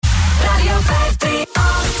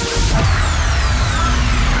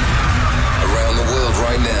Around the world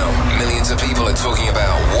right now, millions of people are talking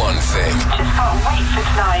about one thing. Just can't wait for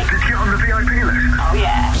tonight. Did you get on the VIP list? Oh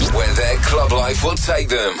yeah. Where their club life will take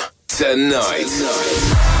them tonight.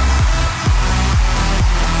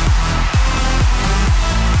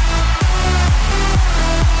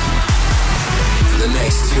 For the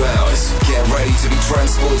next 2 hours, get ready to be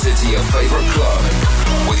transported to your favorite club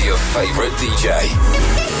with your favorite DJ.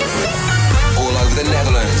 All over the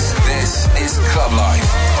Netherlands, this is Club Life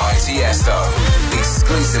by Tiesto,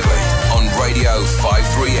 exclusively on Radio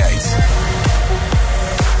 538.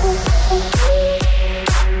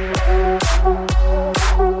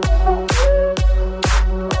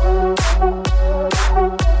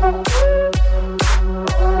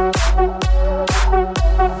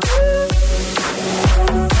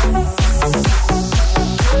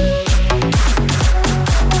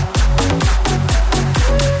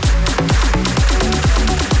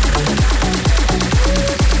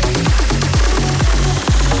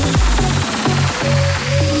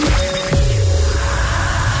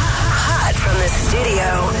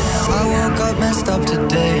 Up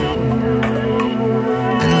today,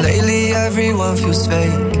 and lately everyone feels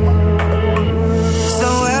fake.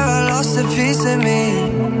 Somewhere I lost a piece of me,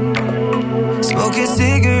 smoking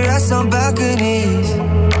cigarettes on balconies.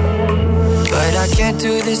 But I can't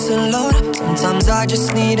do this alone. Sometimes I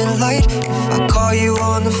just need a light. If I call you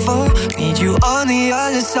on the phone, need you on the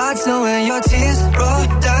other side. So when your tears roll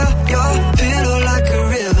down your pillow like a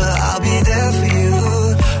river, I'll be there for you.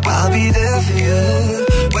 I'll be there for you.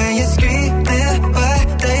 When you scream,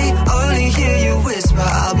 but they only hear you whisper,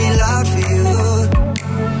 I'll be loud for you.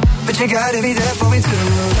 But you gotta be there for me too.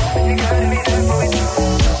 You gotta be there for me too.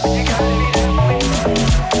 You gotta be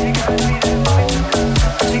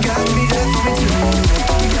there for me too. You gotta be there for me too.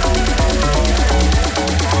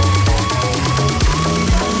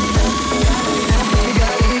 You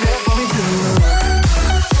gotta be there for me too. You gotta be there for me too.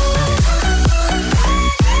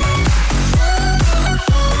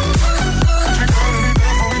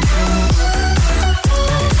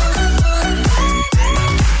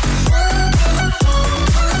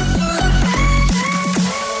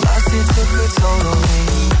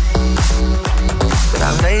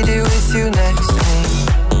 You next to me,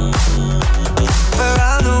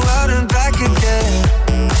 around the world and back again.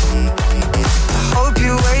 I hope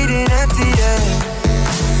you're waiting at the end,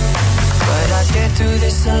 but I can't do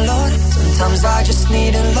this alone. Sometimes I just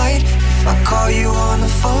need a light. If I call you on the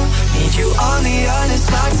phone, need you on the other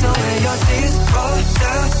side. So when your tears roll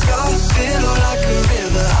down your pillow like a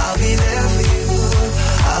river, I'll be there for you.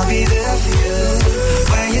 I'll be there for you.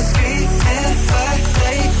 When you're screaming, but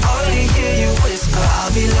they only hear you whisper,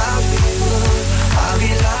 I'll be loud for you. I'll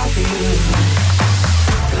be loud for you.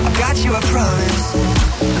 I got you, I promise.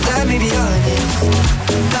 But let me be honest.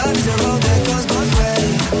 Love is a road that goes both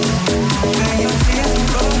ways. When your tears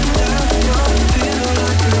roll down your pillow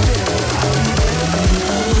like a river, I'll be there for you.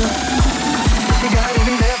 You gotta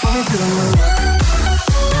be there for me too.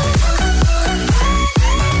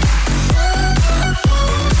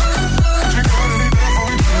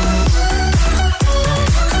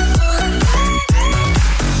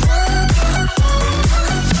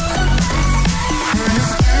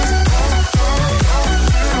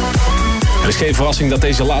 Het is geen verrassing dat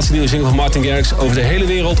deze laatste nieuwe single van Martin Garrix over de hele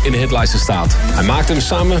wereld in de hitlijsten staat. Hij maakte hem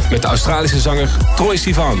samen met de Australische zanger Troye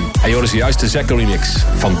Sivan. Hij hoorde zojuist de Zach remix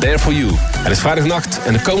van There For You. Het is vrijdagnacht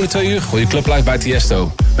en de komende 2 uur hoor je Club Live bij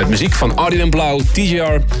Tiesto. Met muziek van Arden Blauw,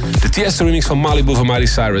 TJR, de Tiesto remix van Malibu van Miley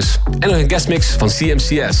Cyrus en nog een guestmix van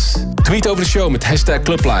CMCS. Tweet over de show met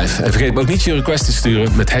 #ClubLive en vergeet ook niet je request te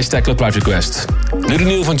sturen met #ClubLiveRequest. Nu de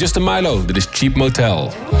nieuwe van Justin Milo, dit is Cheap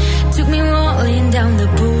Motel. Took me rolling down the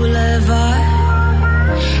boulevard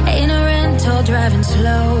in a rental, driving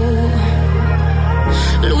slow,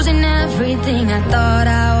 losing everything I thought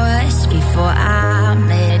I was before I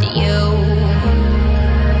met you.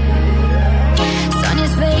 Sun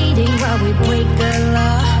is fading while we break the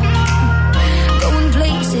law, going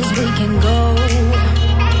places we can go,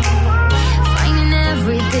 finding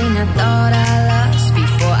everything I thought I lost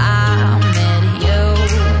before I met you.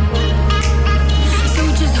 So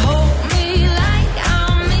just hold me like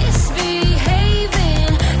I'm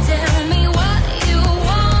misbehaving. Tell me what you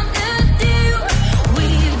wanna do.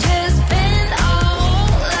 We've just spent our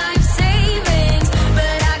whole life savings,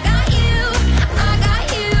 but I got you, I got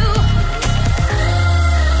you.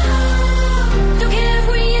 Don't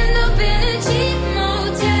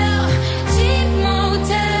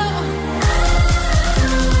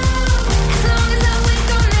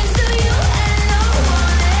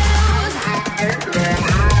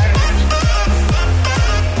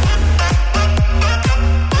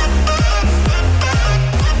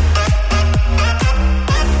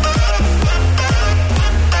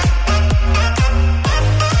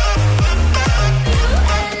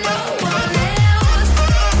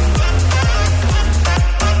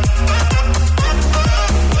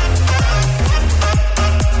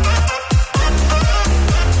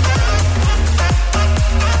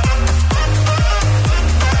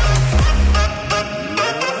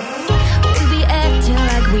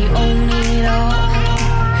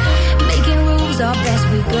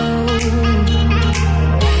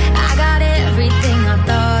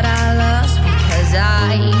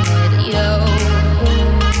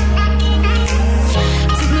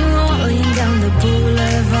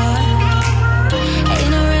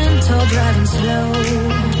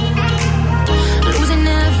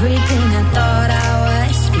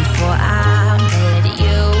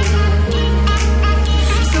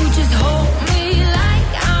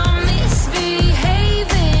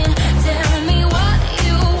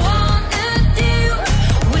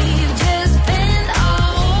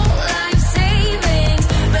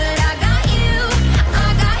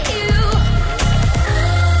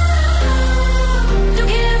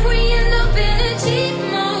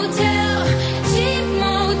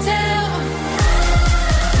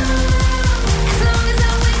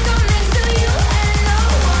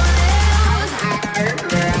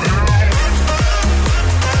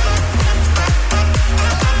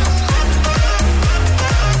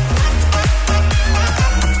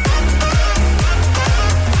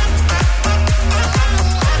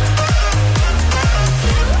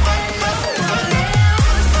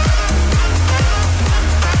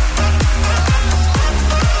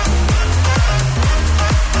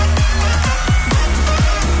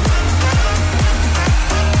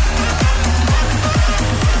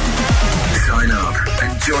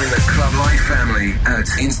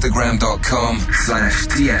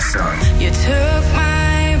Instagram.com/Tiesto. You took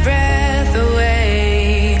my breath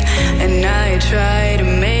away, and I tried to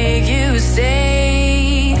make you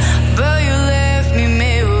stay, but you left me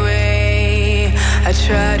midway. I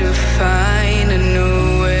tried to find a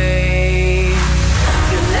new way.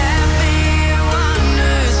 You left me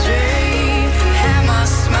wander astray, had my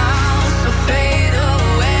smile so fade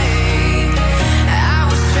away. I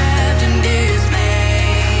was trapped in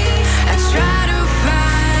dismay. I tried to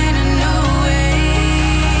find a new way.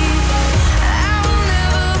 I will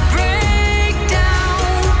never break down,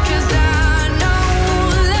 'cause I know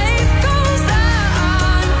life goes on.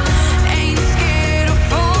 Ain't scared of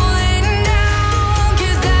falling down,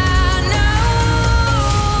 'cause I know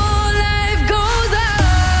life goes on.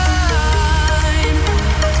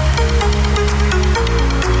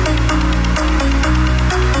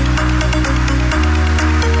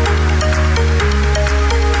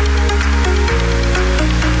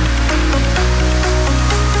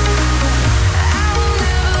 I will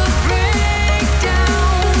never break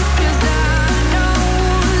down, 'cause I know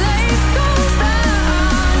life goes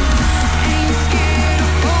on. Ain't scared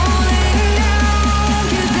of falling down,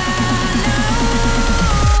 'cause I know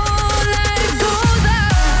life goes on.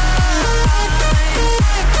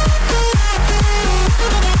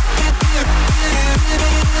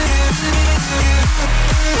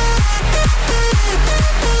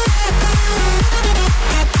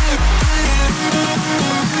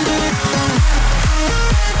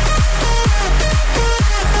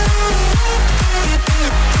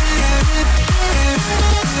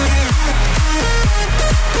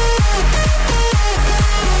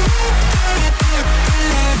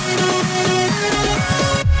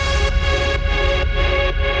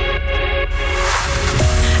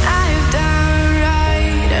 I've done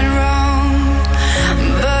right and wrong,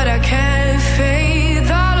 but I kept faith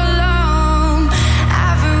all along.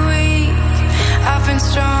 I've been weak, I've been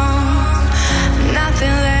strong,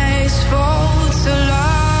 nothing lasts for too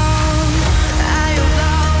long. I have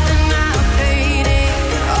loved and I've faded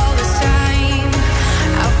all this time.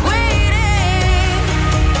 I've waited.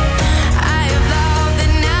 I have loved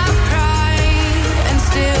and I've cried, and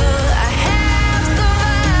still I have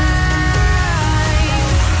survived.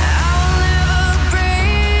 I will never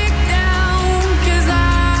break down, 'cause I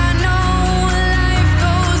know life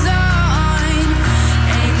goes on.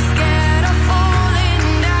 Ain't scared of falling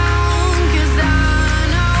down, 'cause I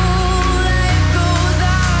know life goes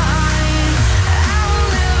on. I will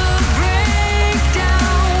never break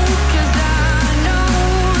down, 'cause I know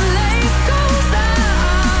life goes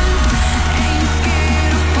on. Ain't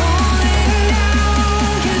scared of falling down,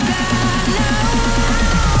 'cause I know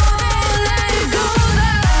life goes on.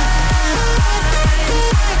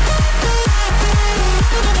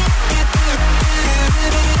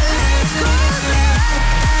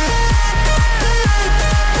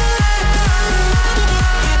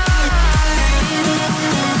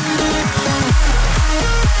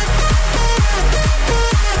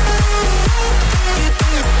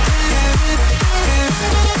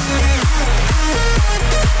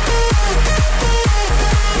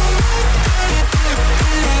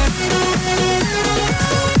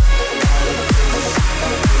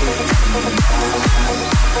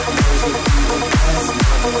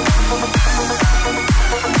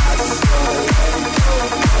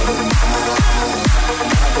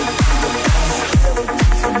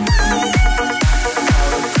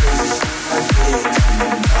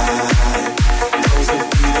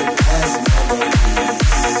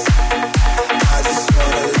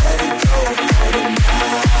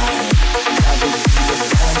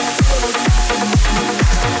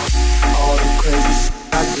 All the crazy shit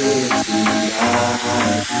I did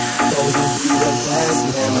tonight, those will be the best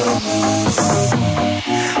memories.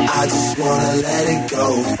 I just wanna let it go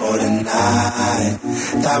for the night.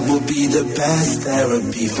 That would be the best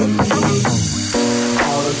therapy for me.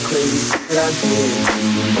 All the crazy shit I did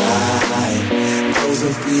tonight, those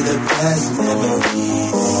will be the best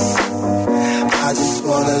memories. I just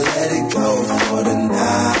wanna let it go for the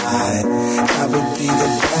night. That would be the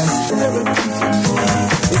best therapy for me.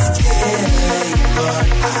 It's getting late, but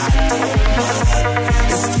I don't mind.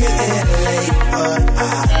 It's getting late, but I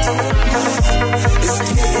don't mind. It's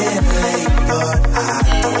getting late, but I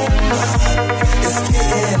don't mind. It's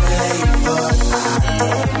getting late, but I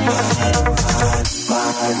don't mind.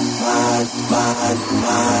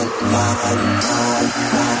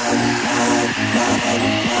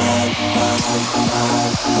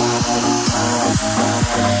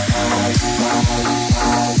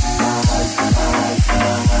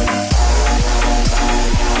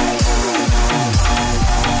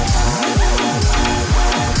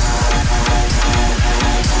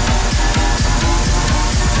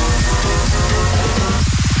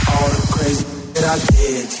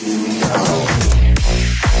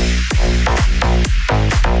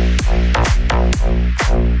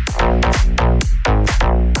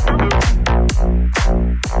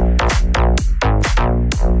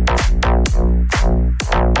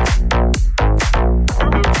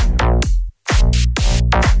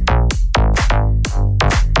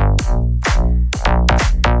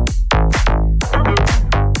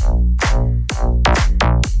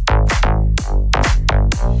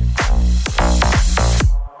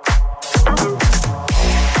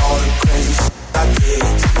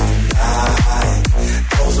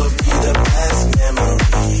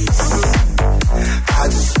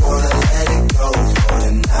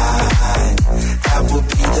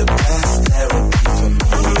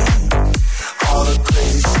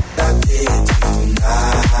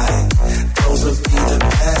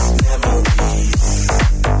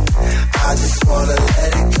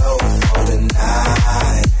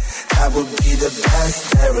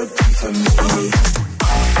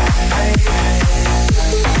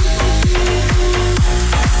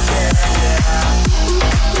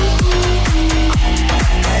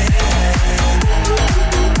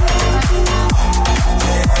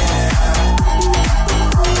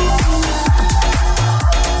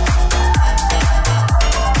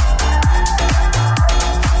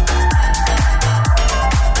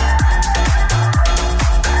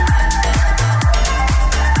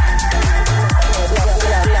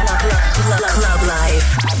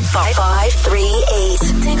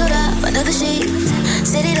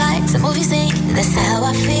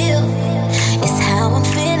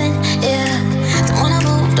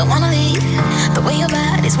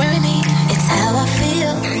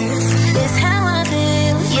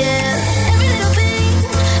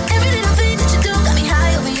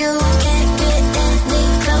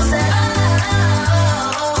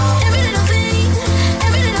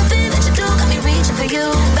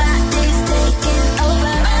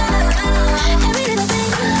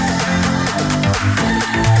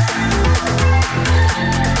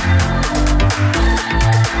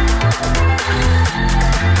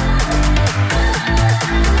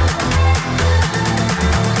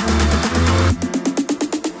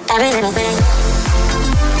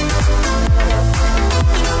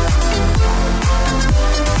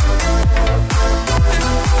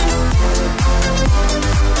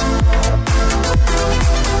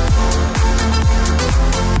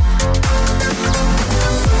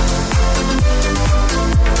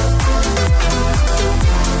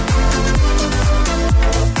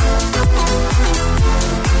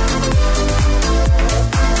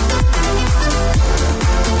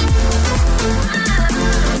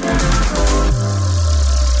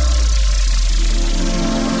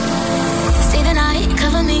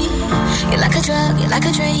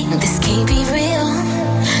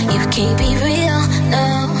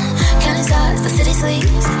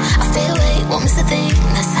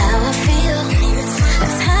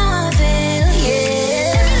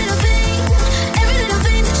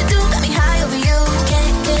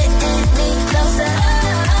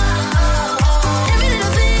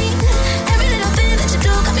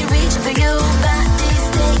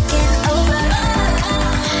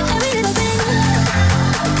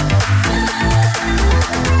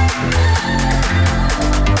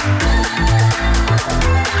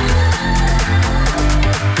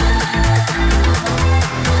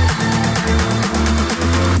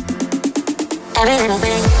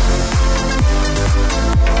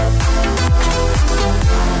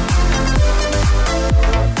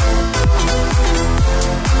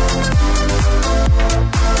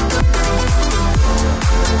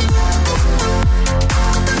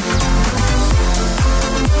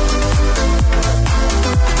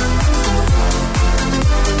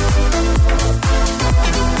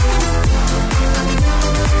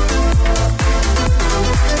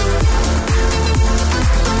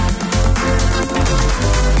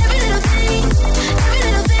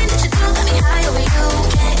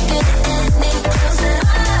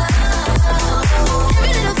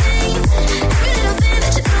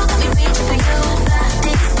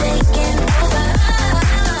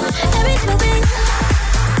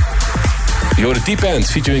 Deep End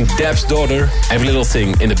featuring Dab's Daughter, Every Little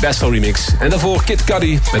Thing in de Besto remix. En daarvoor Kid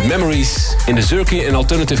Cudi met Memories in de Zirky en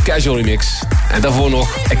Alternative Casual remix. En daarvoor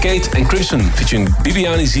nog Kate and Crimson featuring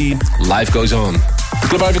Bibiani Z, Life Goes On. De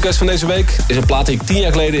Club Live Request van deze week is een plaat die ik 10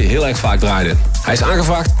 jaar geleden heel erg vaak draaide. Hij is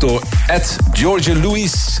aangevraagd door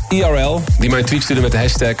 @GeorgiaLouisERL, die mij een tweet stuurde met de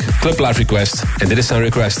hashtag Club Live Request. En dit is zijn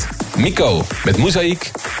request. Miko met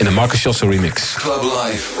Mozaïek in de Marcus Josso remix. Club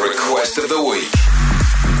Live Request of the Week.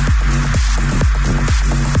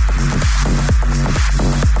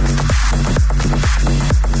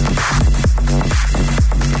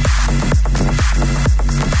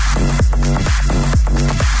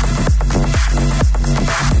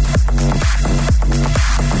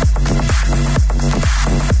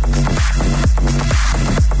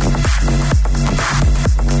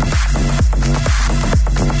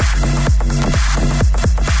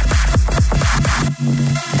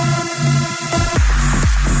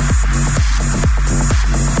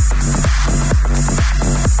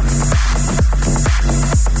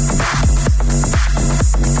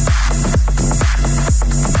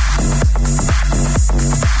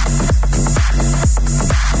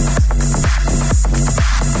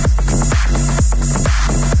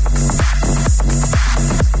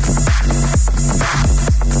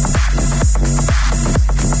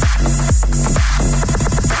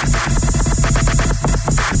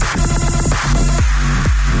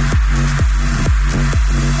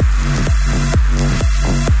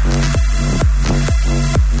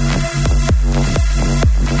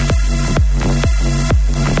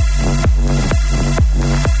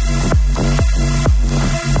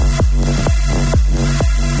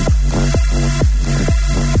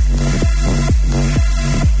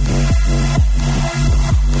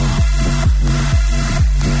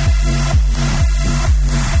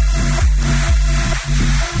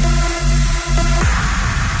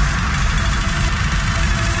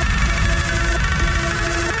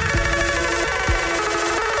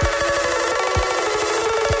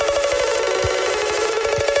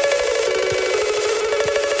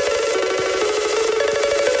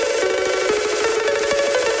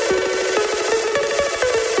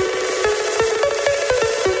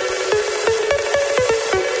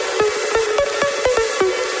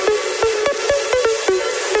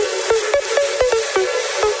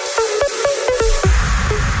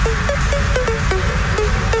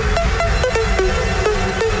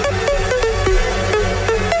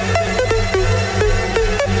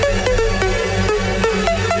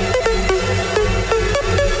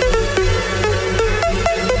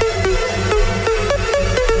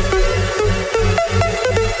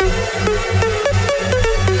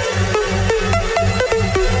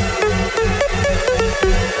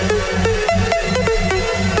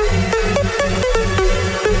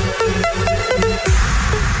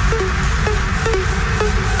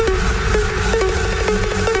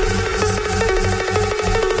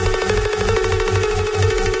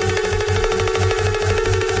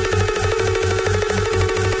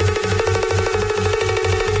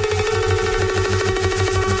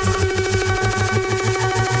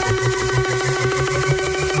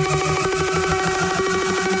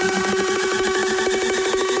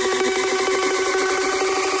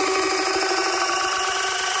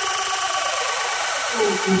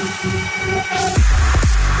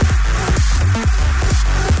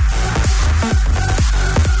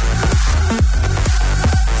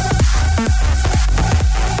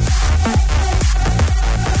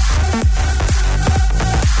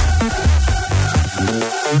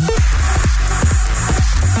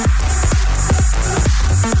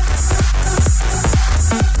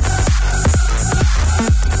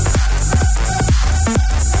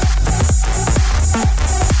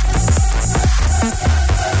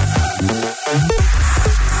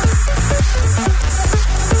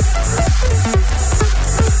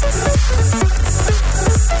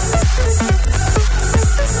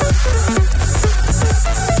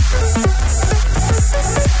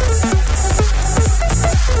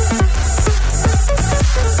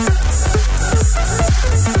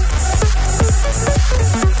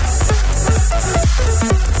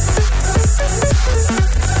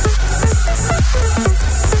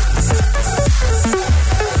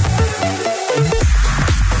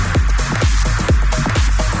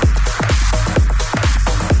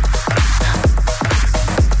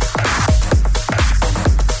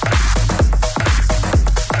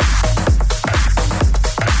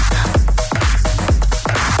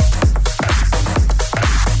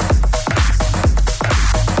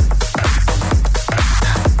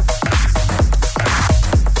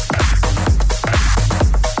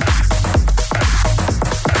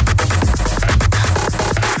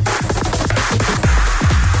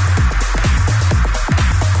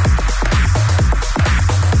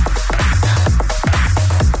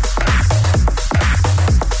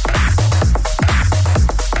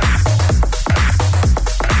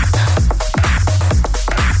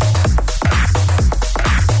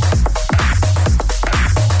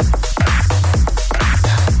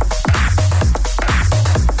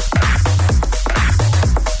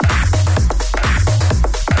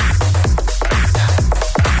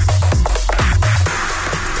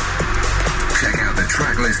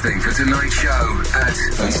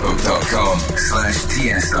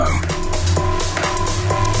 Facebook.com/Tiesto.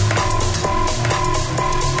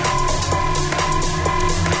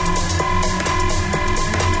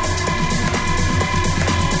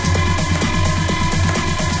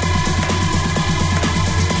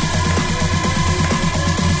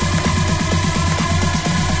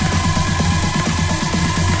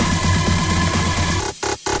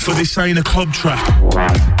 For this ain't a club track.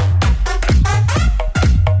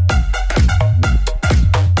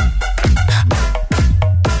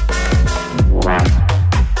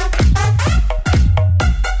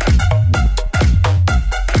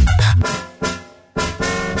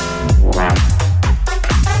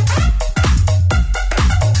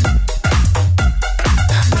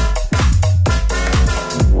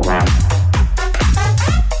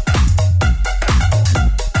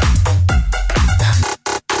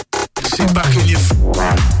 Sit back in your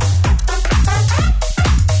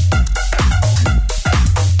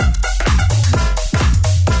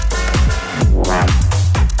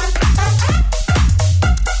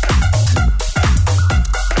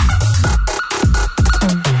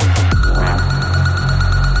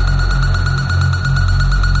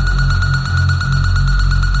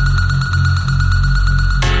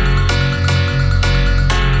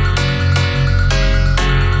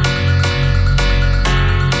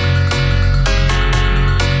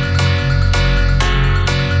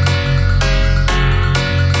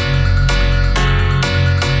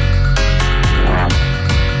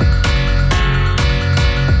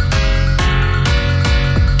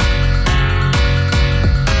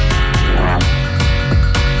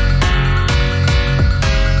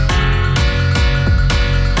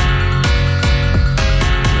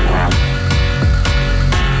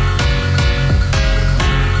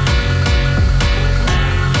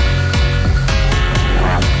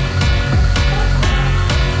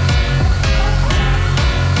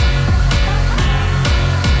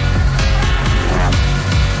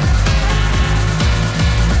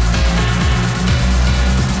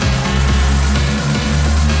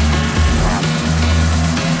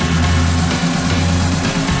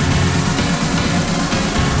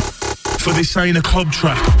For this ain't a club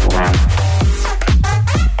track.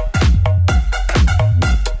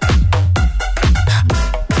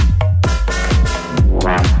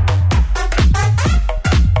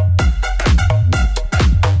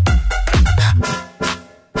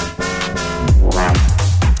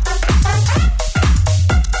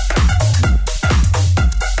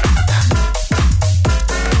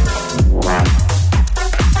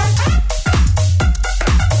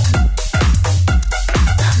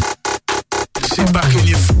 Sit back in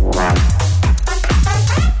your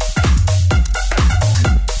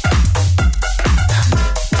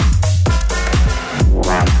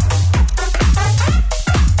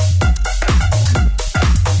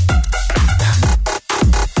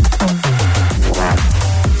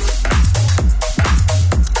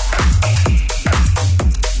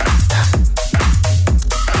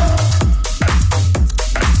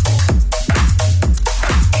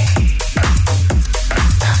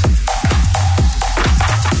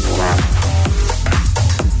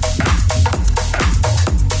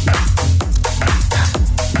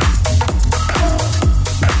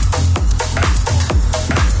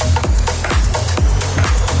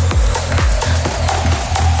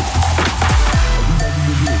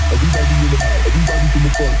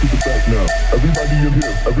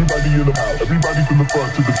Everybody from the front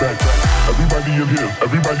to the back. Everybody in here,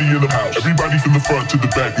 everybody in the house. Everybody from the front to the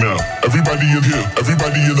back now. Everybody in here,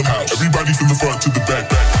 everybody in the house. Everybody from the front to the back.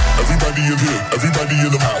 Everybody in here, everybody in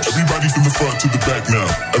the house. Everybody from the front to the back now.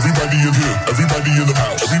 Everybody in here, everybody in the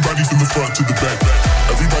house. Everybody from the front to the back.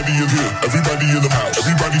 Everybody in here, everybody in the house.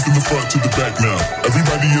 Everybody from the front to the back now.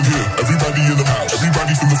 Everybody in here, everybody in the house.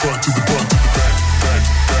 Everybody from the front to the front to the back.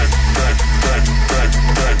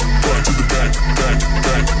 Front to the back,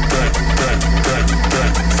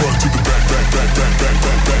 front to the back,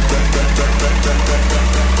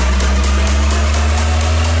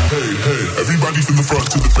 Hey, hey, everybody from the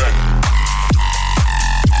front to the back.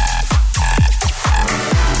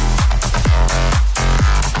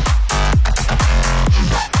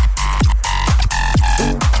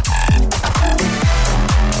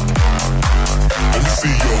 Let me see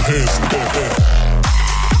your hands go up.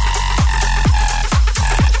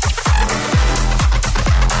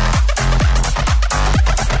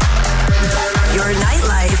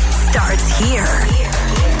 Starts here.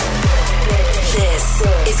 This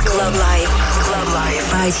is Club Life. Club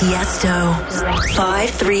Life by Tiesto.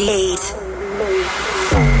 538.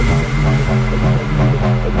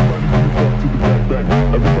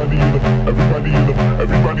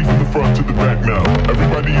 Everybody from the front to the back now.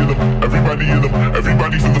 Everybody in them, everybody in them,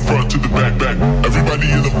 everybody from the front to the back. Everybody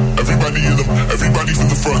in them, everybody in them, everybody from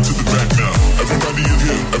the front to the back now. Everybody in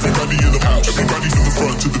here, everybody in the house. Everybody from the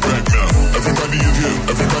front to the back now. Everybody in here,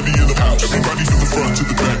 everybody in the house. Everybody from the front to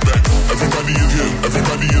the back. Everybody in here,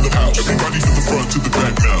 everybody in the house. Everybody from the front to the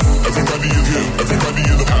back now. Everybody in here, everybody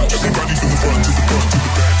in the house. Everybody from the front to the front to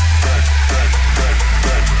the back.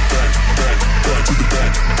 Front to the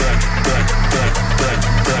back,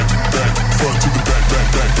 front to the back,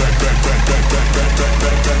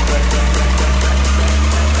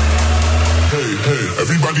 Hey, hey,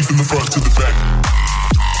 everybody from the front to the back.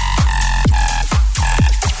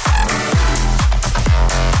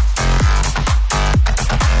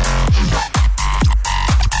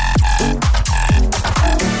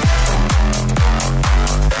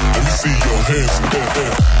 Let me see your hands go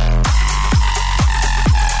up.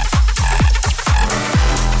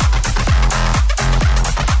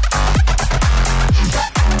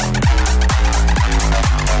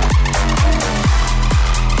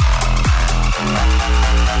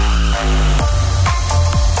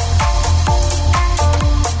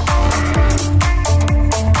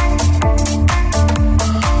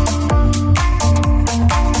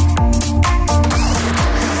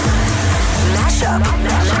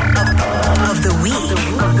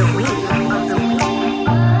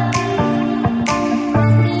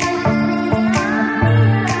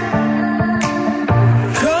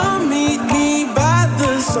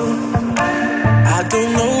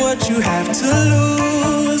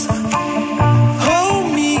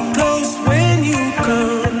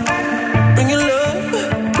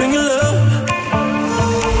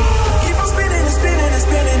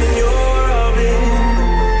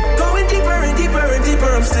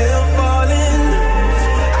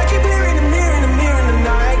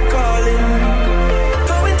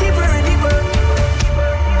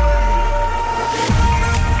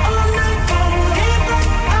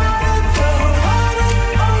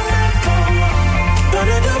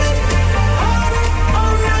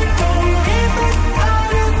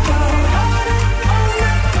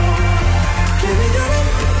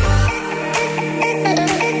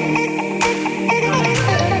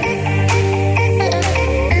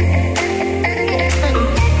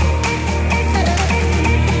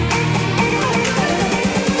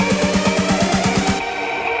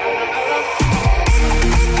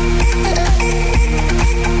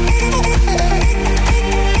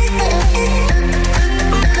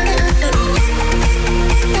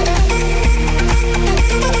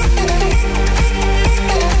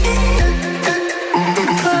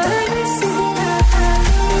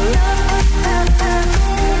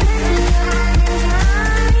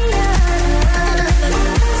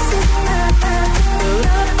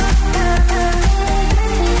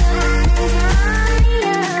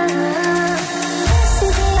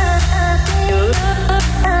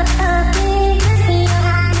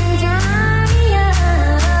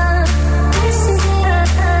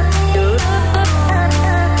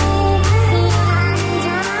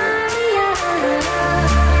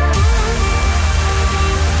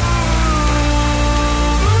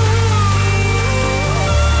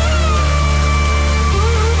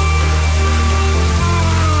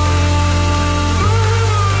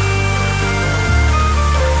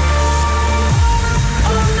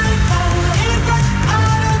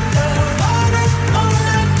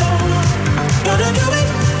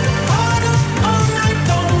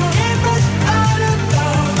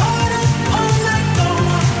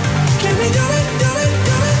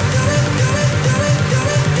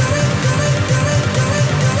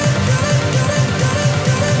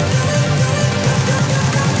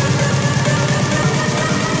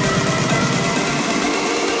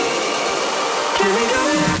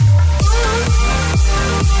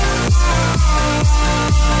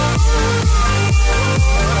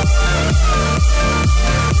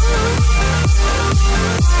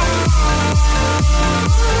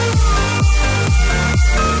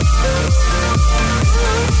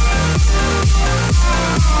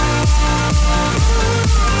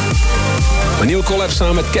 collab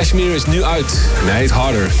samen met Cashmere is nu uit. En hij heet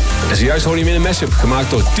Harder. En zojuist hoorde je hem in een mashup gemaakt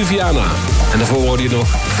door Tuviana. En daarvoor hoorde je nog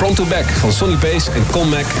Front to Back van Sonny Bass en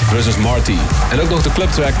Colmac versus Marty. En ook nog de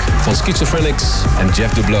clubtrack van Schizophrenics en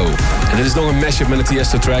Jeff Dublow. En dit is nog een mashup met een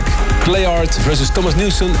Tiesto track. Play Hard versus Thomas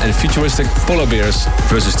Newson en Futuristic Polar Bears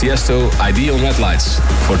versus Tiesto ID on Red Lights.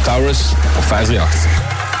 Voor Taurus op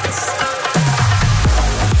 538.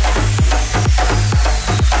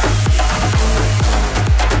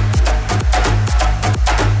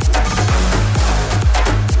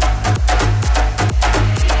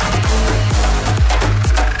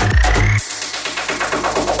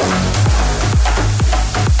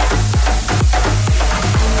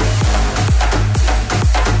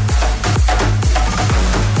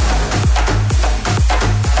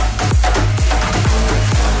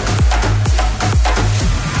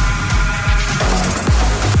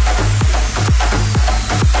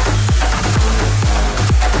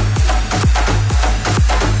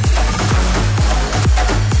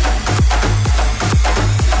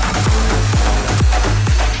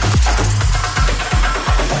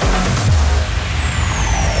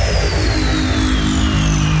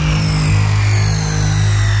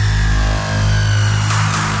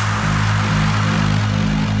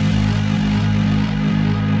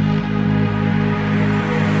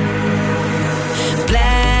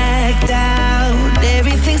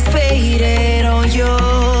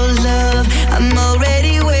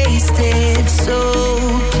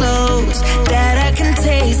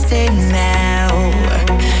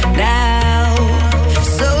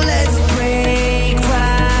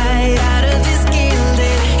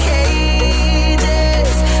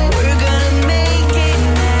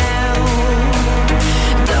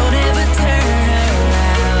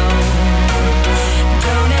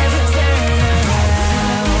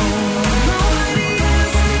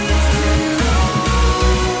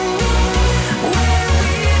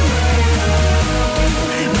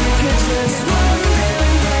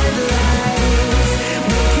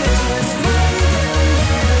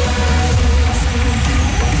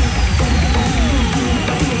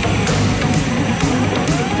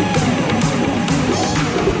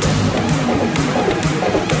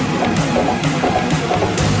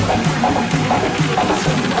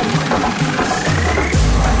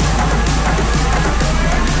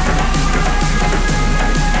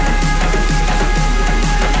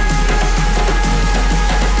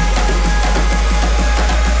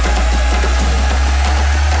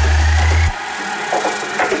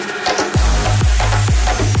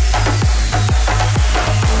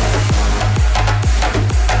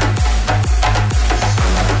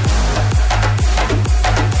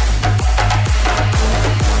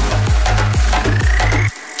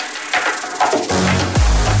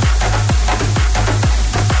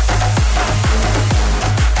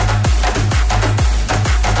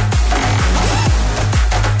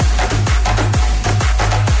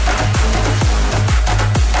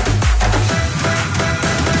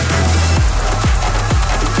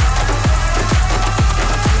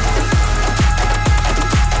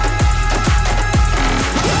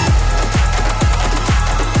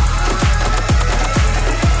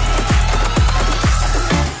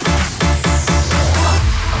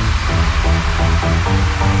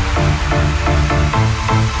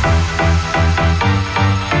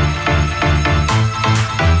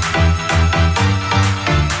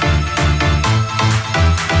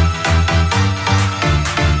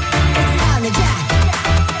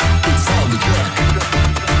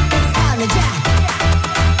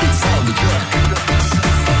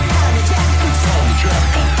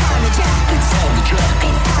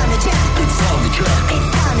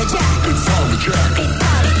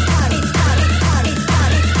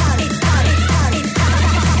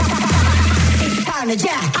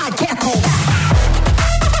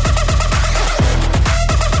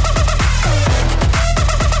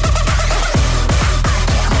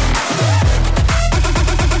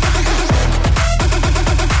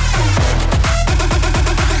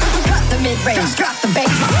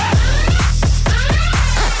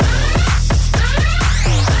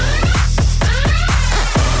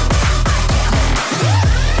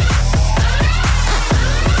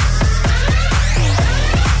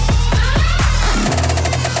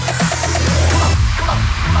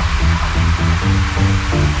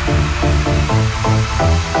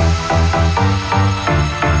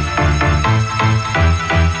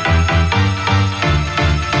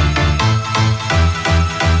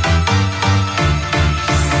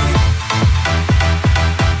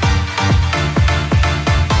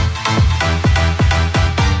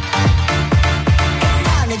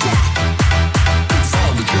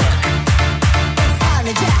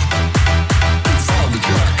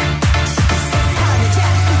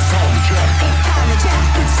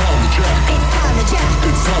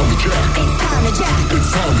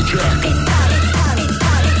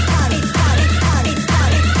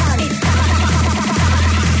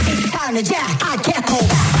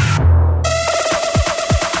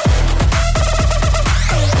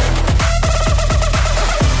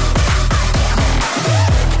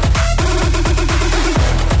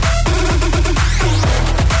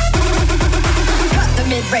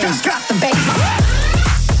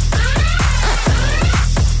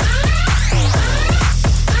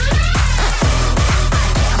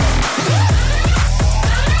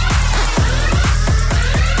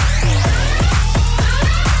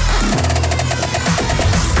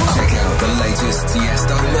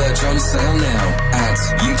 on sale now at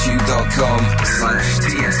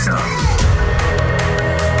youtube.com/Tiesto.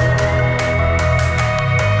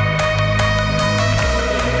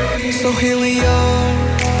 So here we are,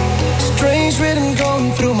 strange rhythm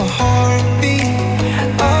going through my heartbeat.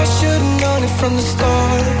 I should've known it from the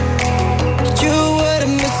start. You were the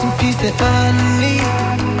missing piece that I need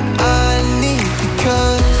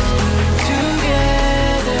because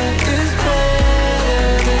together is better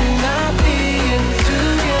than not being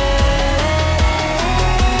together.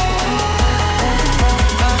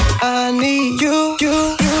 I need you.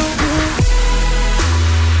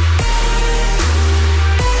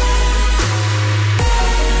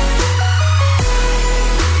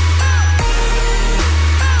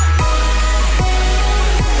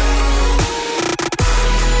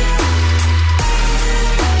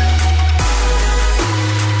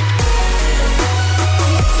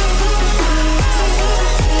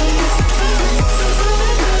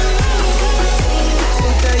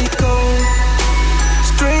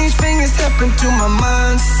 Into my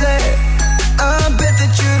mindset, I bet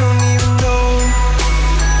that you don't even know.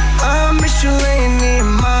 I miss you laying in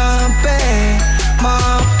my bed.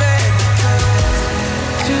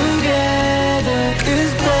 Together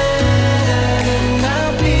is better than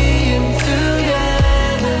not being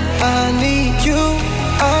together. I need you,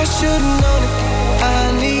 I should've known it. I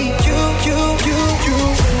need you.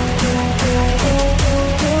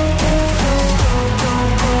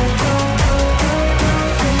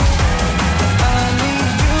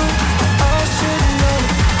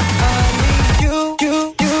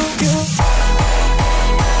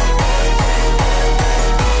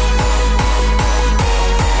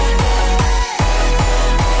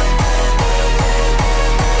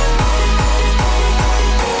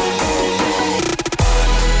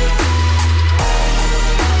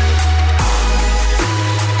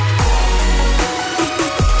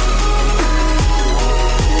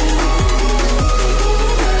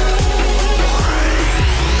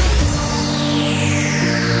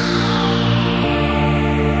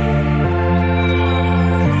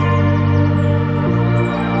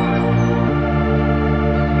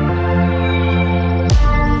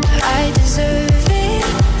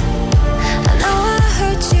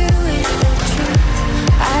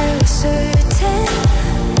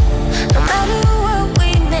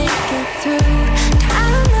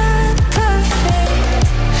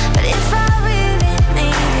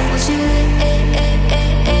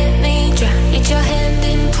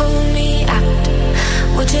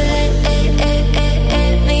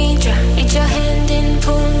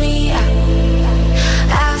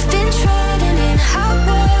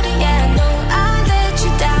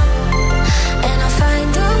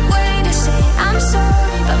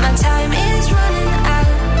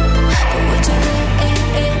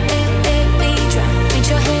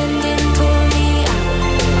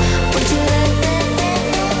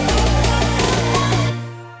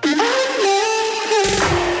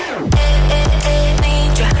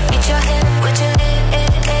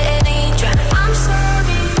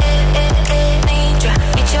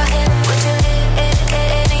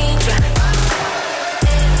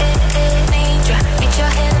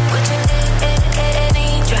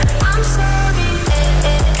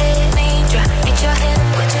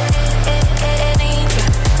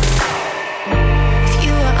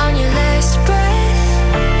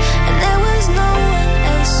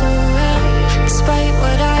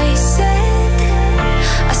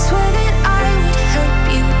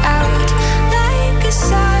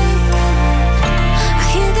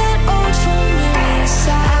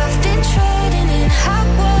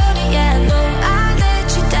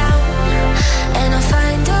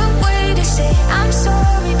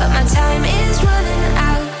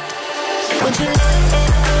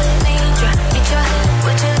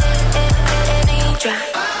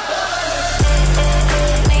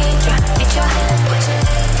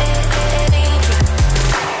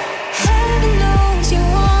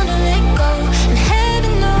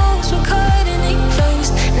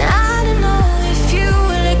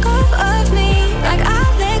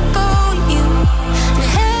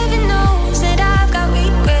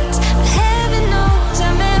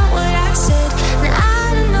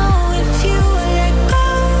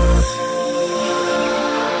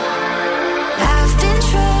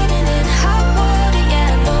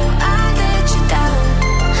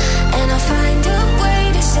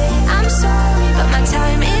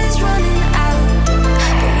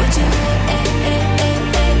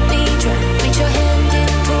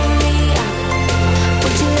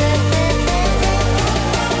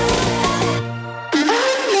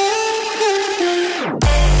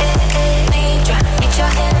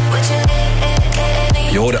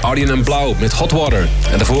 Arjen en Blauw met Hot Water.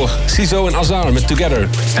 En daarvoor Sizo en Azar met Together.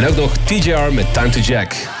 En ook nog TJR met Time to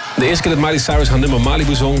Jack. De eerste keer dat Miley Cyrus haar nummer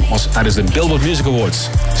Malibu zong was tijdens de Billboard Music Awards.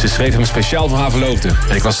 Ze schreef hem speciaal voor haar verloofde.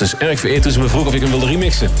 En ik was dus erg vereerd toen ze me vroeg of ik hem wilde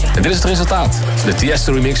remixen. En dit is het resultaat. De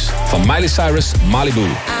Tiesto remix van Miley Cyrus Malibu. I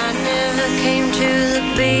never came to the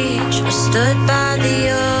beach or stood by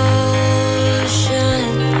the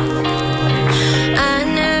ocean. I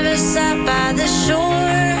never sat by the shore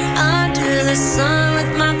under the sun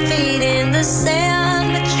with my feet in the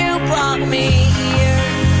sand. But you brought me here,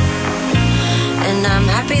 and I'm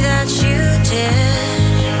happy that you did.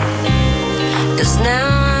 'Cause now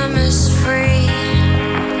I'm as free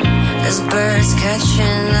as birds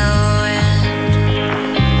catching the wind.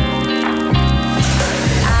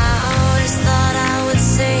 I always thought I would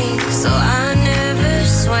sink, so I never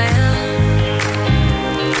swam.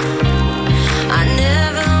 I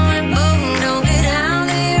never went boating, don't get how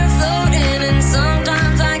they're floating. And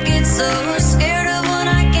sometimes I get so scared of what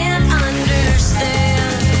I can't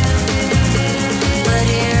understand. But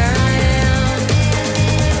here I am,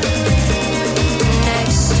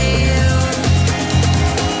 next to you.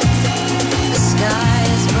 The sky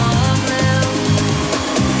is more blue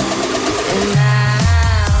in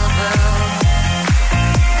Malibu.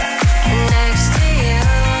 Next to you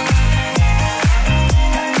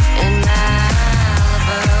in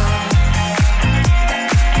Malibu.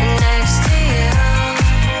 Next to you.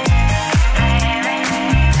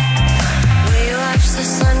 We watch the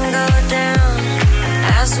sun go down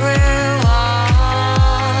as we're walking.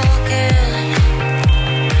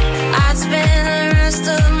 I'd spend the rest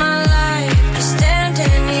of my life just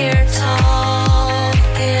standing here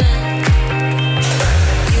talking.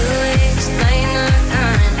 You explain the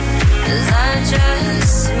current as I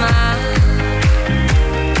just smile,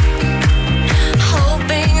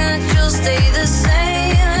 hoping that you'll stay the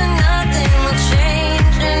same and nothing will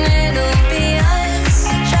change and it'll be us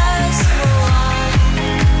just for a while.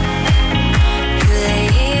 Do they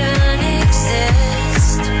even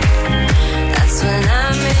exist? That's when I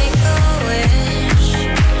make a wish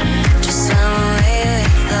to swim away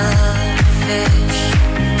with the fish.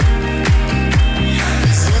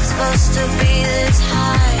 'Cause it's supposed to be this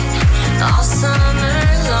high all summer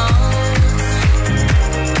long.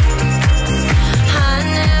 I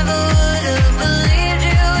never would have believed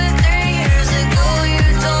you if 3 years ago you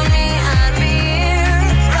told me I'd be here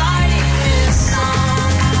writing this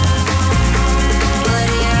song. But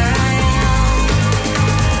here I am,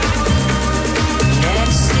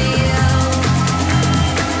 next to you.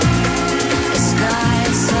 The sky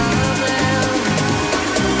is so blue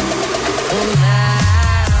in Malibu.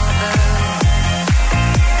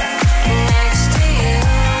 Next to you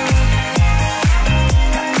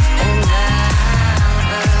in Malibu.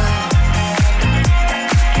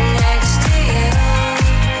 Next to you.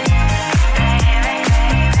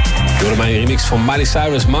 Door mijn remix van Miley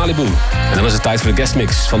Cyrus Malibu. En dan is het tijd voor de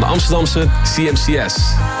guestmix van de Amsterdamse CMCS.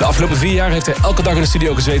 De afgelopen 4 jaar heeft hij elke dag in de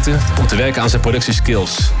studio gezeten om te werken aan zijn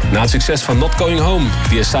productieskills. Na het succes van Not Going Home,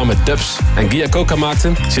 die hij samen met Dubs en Gia Coca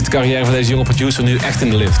maakte, zit de carrière van deze jonge producer nu echt in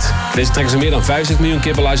de lift. Deze track is meer dan 65 miljoen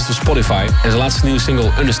keer beluisterd op Spotify. En zijn laatste nieuwe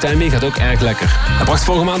single Understand Me gaat ook erg lekker. Hij bracht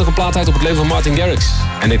vorige maand ook een plaat uit op het label van Martin Garrix.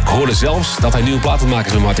 En ik hoorde zelfs dat hij nieuwe plaat aan het maken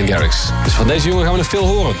is met Martin Garrix. Dus van deze jongen gaan we nog veel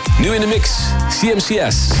horen. Nu in de mix,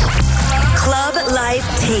 CMCS. Club Life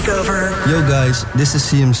Takeover. Yo guys, this is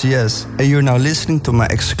CMCS, and you're now listening to my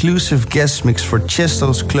exclusive guest mix for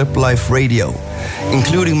Tiesto's Club Life Radio,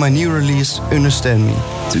 including my new release, Understand Me,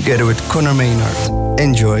 together with Conor Maynard.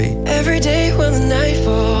 Enjoy. Every day when the night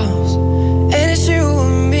falls, and it's you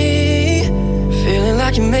and me, feeling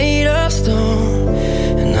like you're made of stone,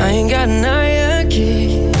 and I ain't got an iron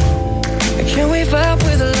key. And can we vibe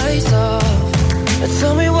with the lights off? And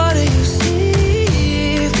tell me, what do you see?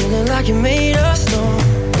 Feeling like you're made of stone.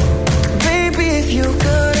 Baby, if you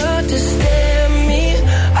could understand me,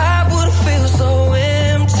 I would feel so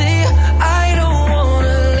empty. I don't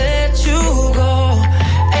wanna let you go,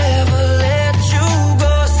 ever let you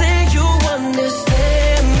go. Say you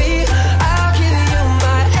understand me, I'll give you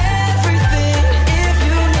my everything. If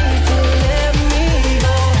you need to let me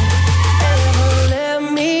go, ever let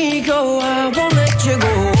me go, I won't let you go.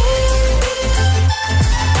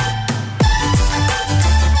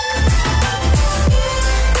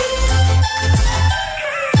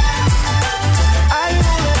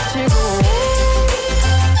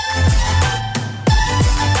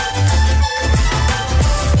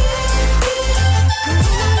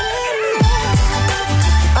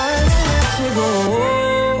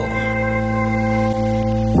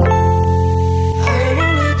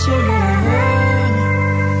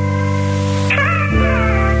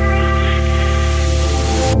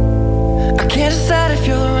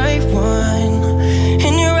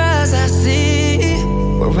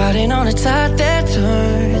 riding on a tide that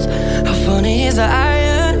turns. How funny is the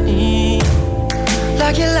irony?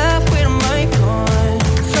 Like you laugh with a mic on.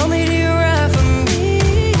 Tell me, do you ride for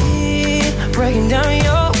me? Breaking down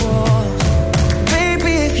your walls.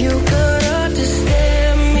 Baby, if you could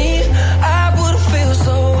understand me, I would feel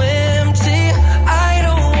so empty. I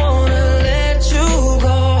don't wanna let you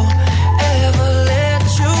go, ever let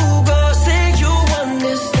you go. Say you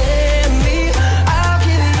understand me, I'll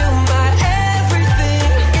give you my everything.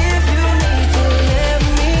 If you need to let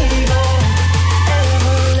me go,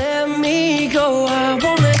 ever let me go, I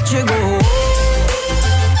won't let you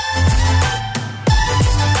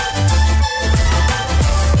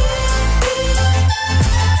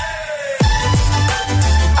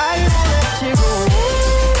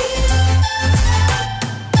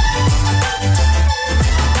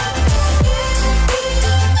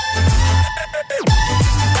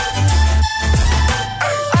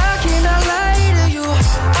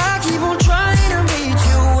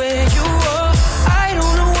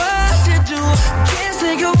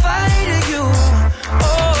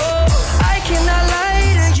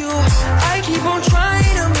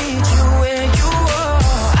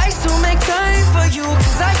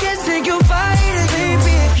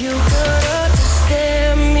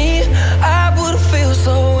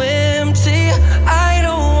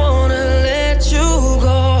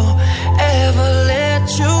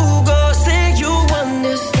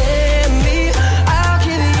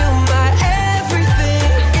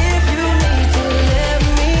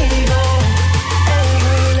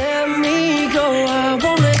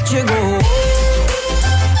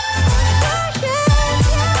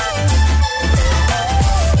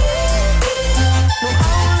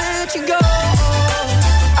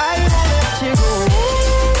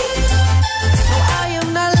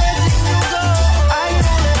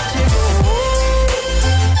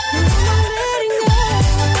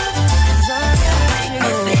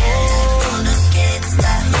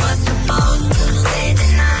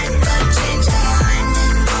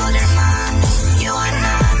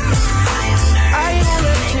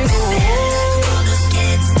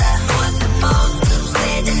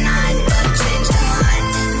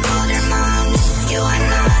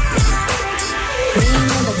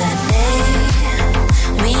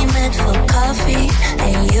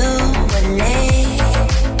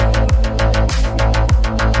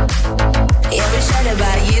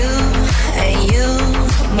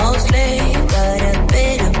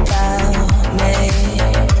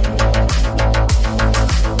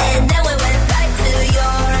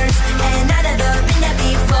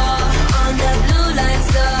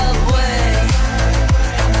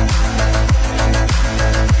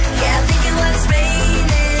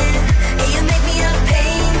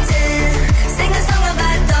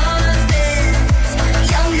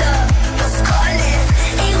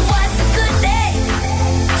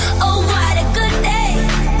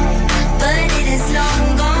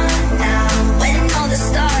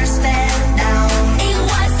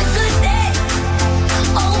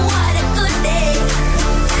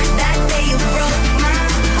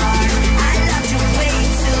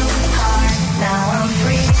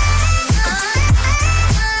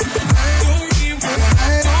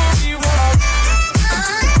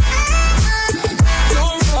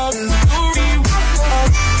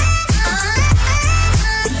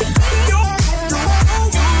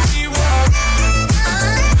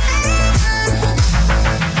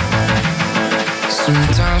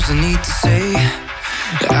Sometimes I need to say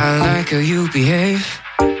that I like how you behave,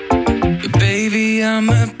 but baby, I'm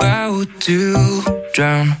about to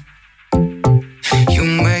drown. You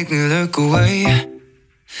make me look away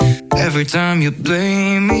every time you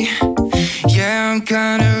blame me. Yeah, I'm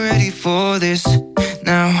kinda ready for this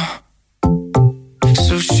now.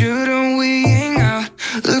 So shouldn't we hang out,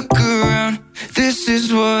 look around? This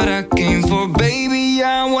is what I came for, baby.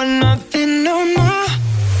 I want nothing no more.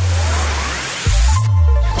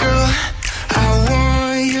 Girl, I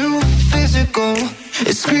want you physical,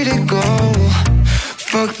 it's critical.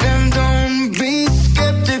 Fuck them, don't be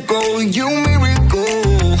skeptical, you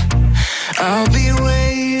miracle. I'll be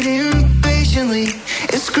waiting patiently,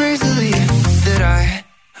 it's crazily that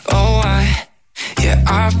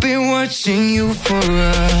I've been watching you for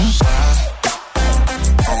a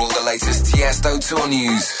For all the latest Tiesto tour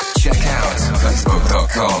news, check out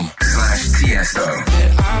facebook.com/Tiesto.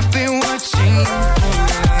 I've been watching you for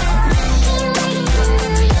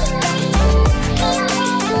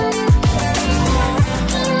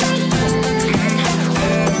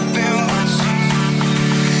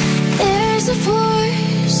There's a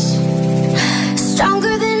force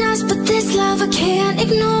stronger than us, but this love I can't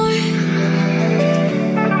ignore.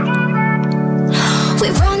 We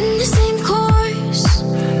run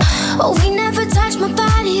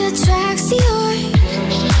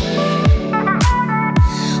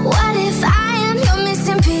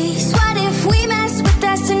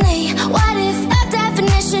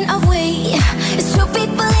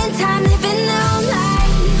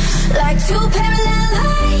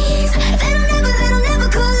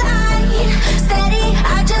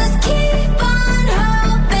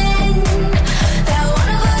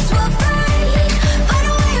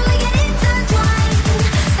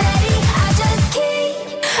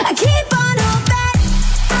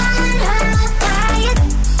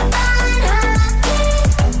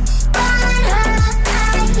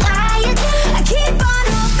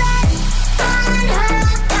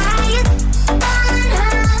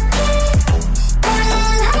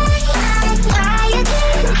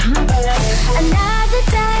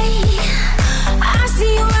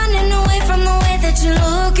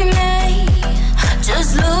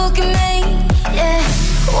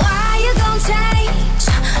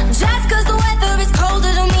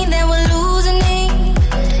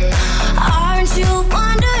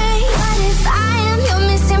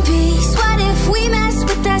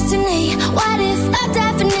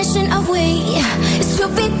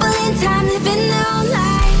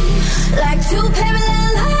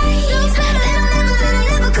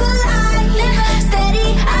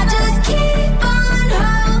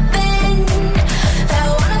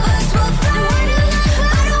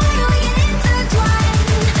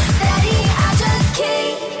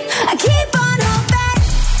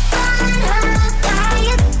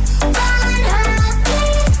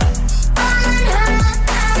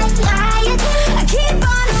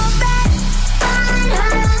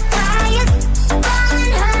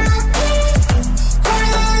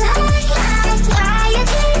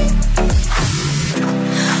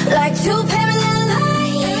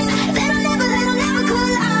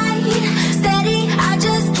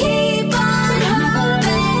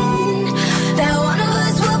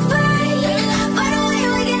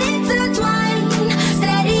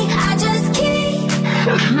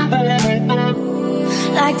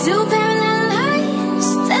Like two parallel lines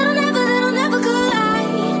that'll never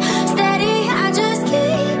collide. Steady, I just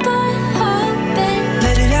keep on hoping.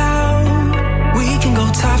 Let it out, we can go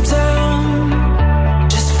top down.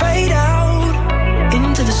 Just fade out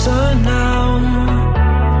into the sun now.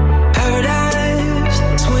 Paradise,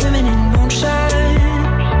 swimming in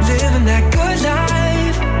moonshine, living that good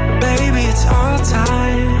life. Baby, it's all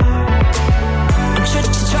time. I'm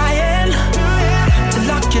just trying to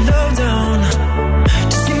lock your love down.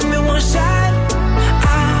 Just give me one shot,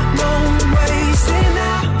 I won't waste it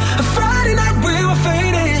now. A Friday night we were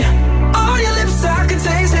fading, on your lips I could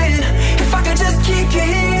taste it. If I could just keep you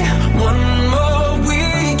here one more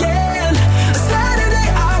weekend. A Saturday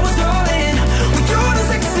I was all in, with you to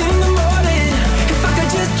 6 in the morning. If I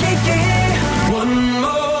could just keep you here one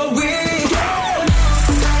more weekend.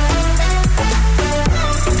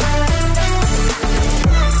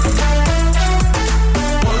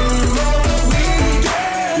 One more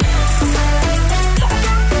weekend.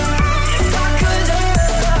 If I could just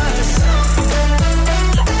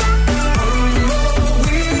one more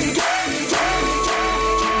weekend.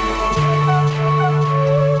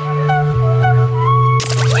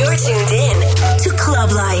 You're tuned in to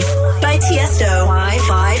Club Life by Tiesto.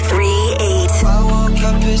 538. I woke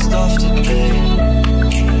up pissed off today.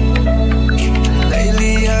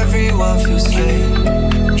 Lately everyone feels fake.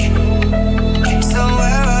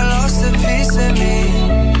 Somewhere I lost a piece of me.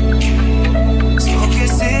 Smoking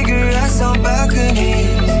cigarettes on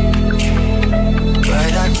balconies.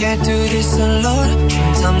 But I can't do this alone.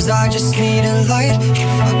 Sometimes I just need a light.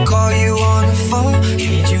 If I call you on the phone,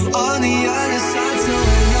 need you on the other side. So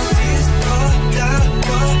when your tears go down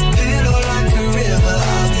your pillow like a river,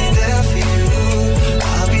 I'll be there for you.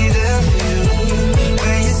 I'll be there for you.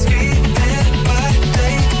 When you're screaming, but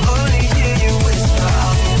they only hear you whisper,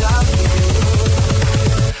 I'll be there for you.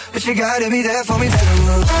 But you gotta be there for me too.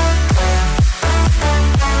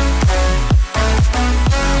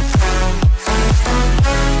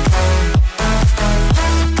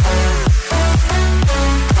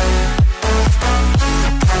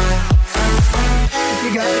 You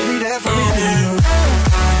gotta be there for me too.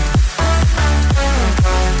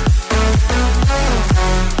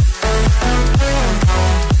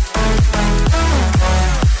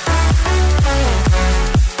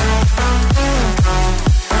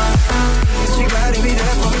 You gotta be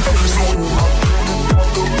there for me too.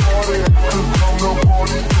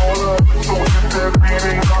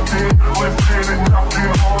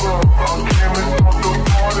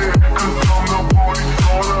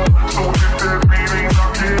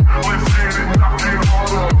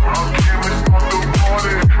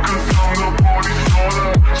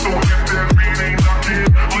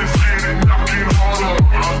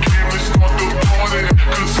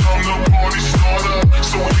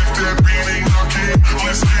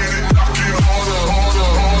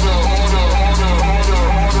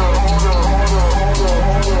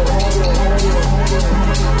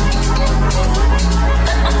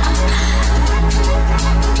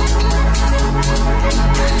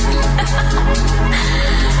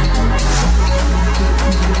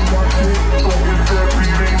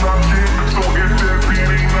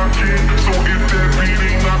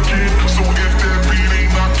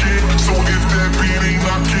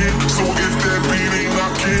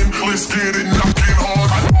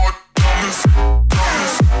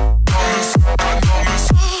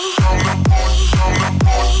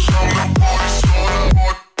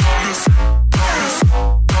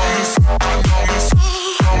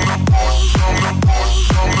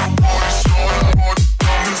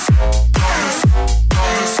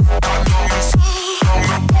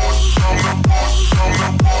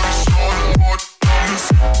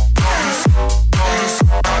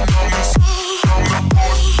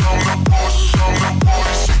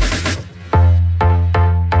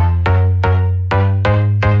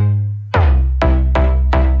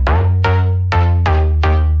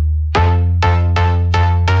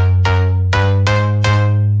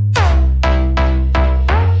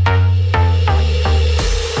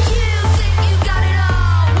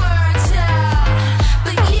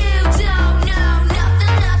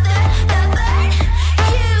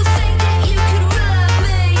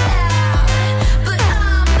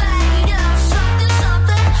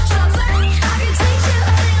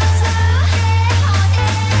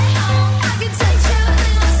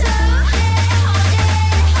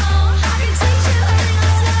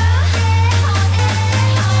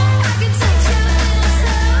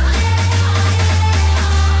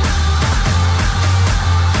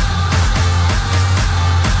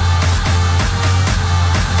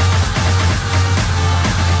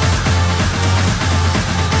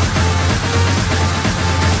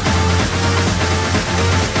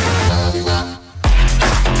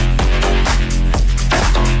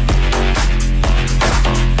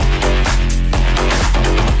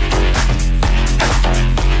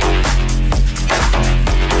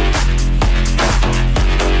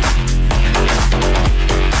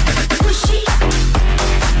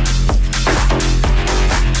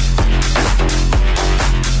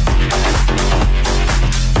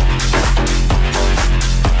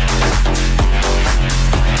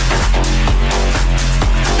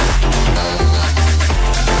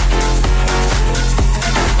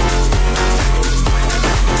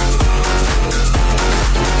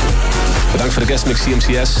 bedankt voor de guestmix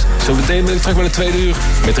CMCS. Zo meteen ben ik terug met de tweede uur.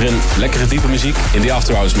 Met erin lekkere diepe muziek in de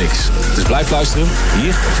After Hours mix. Dus blijf luisteren, hier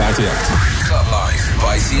op 538. Club Life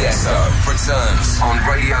by Tiesto returns on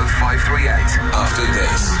Radio 538 after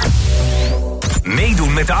this.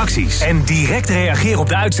 Meedoen met de acties en direct reageren op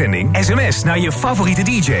de uitzending. SMS naar je favoriete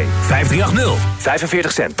DJ. 5380.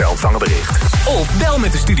 45 cent per ontvangen bericht. Of bel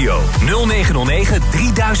met de studio. 0909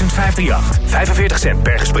 300538. 45 cent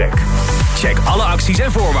per gesprek. Check alle acties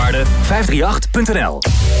en voorwaarden. 538.nl.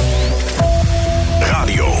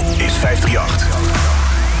 Radio is 538.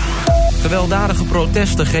 Gewelddadige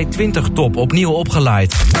protesten G20-top opnieuw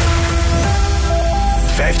opgeleid.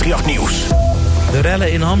 538 Nieuws. De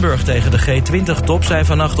rellen in Hamburg tegen de G20-top zijn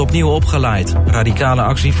vannacht opnieuw opgeleid. Radicale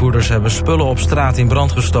actievoerders hebben spullen op straat in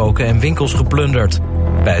brand gestoken en winkels geplunderd.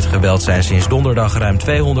 Bij het geweld zijn sinds donderdag ruim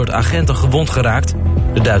 200 agenten gewond geraakt.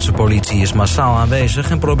 De Duitse politie is massaal aanwezig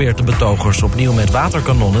en probeert de betogers opnieuw met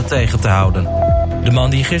waterkanonnen tegen te houden. De man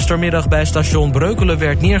die gistermiddag bij station Breukelen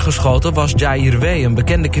werd neergeschoten was Jair W., een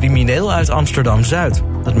bekende crimineel uit Amsterdam-Zuid.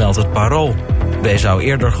 Dat meldt het Parool. W. zou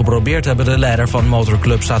eerder geprobeerd hebben de leider van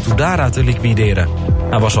motorclub Satudara te liquideren.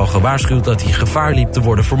 Hij was al gewaarschuwd dat hij gevaar liep te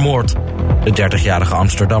worden vermoord. De 30-jarige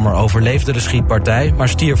Amsterdammer overleefde de schietpartij, maar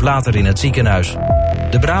stierf later in het ziekenhuis.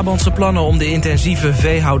 De Brabantse plannen om de intensieve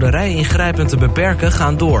veehouderij ingrijpend te beperken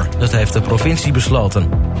gaan door. Dat heeft de provincie besloten.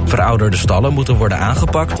 Verouderde stallen moeten worden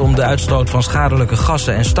aangepakt om de uitstoot van schadelijke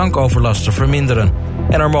gassen en stankoverlast te verminderen.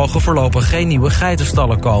 En er mogen voorlopig geen nieuwe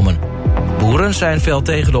geitenstallen komen. Boeren zijn fel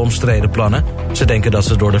tegen de omstreden plannen. Ze denken dat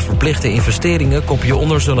ze door de verplichte investeringen kopje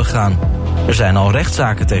onder zullen gaan. Er zijn al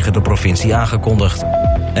rechtszaken tegen de provincie aangekondigd.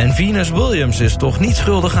 En Venus Williams is toch niet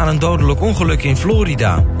schuldig aan een dodelijk ongeluk in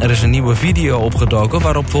Florida. Er is een nieuwe video opgedoken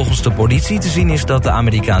waarop volgens de politie te zien is dat de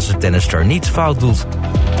Amerikaanse tennister niets fout doet.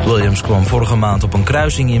 Williams kwam vorige maand op een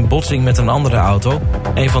kruising in botsing met een andere auto.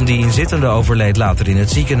 Een van die inzittenden overleed later in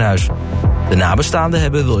het ziekenhuis. De nabestaanden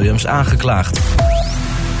hebben Williams aangeklaagd.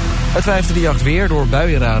 Het 538 weer door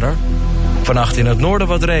buienradar. Vannacht in het noorden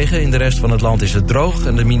wat regen, in de rest van het land is het droog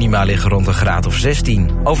en de minima liggen rond een graad of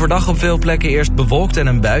 16. Overdag op veel plekken eerst bewolkt en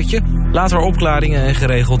een buitje, later opklaringen en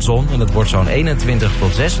geregeld zon en het wordt zo'n 21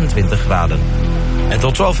 tot 26 graden. En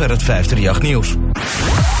tot zover het 538 nieuws.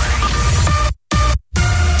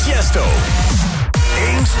 Tiesto.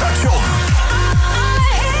 1 station.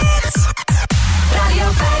 Radio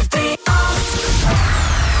 538.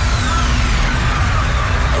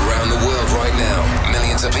 Around the world right now,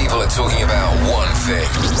 millions of people are talking about one thing.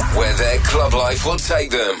 Where their club life will take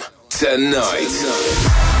them tonight.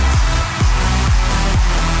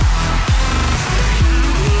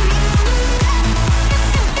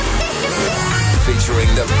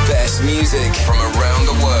 Featuring the best music from around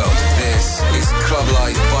the world. This is Club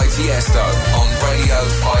Life by Tiesto on Radio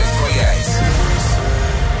 538.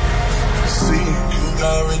 See, you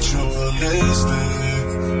got ritualistic,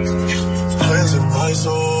 cleansing my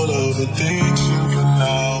soul of addiction for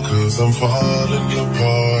now, 'cause I'm falling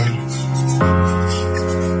apart.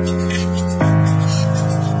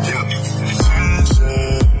 Yeah,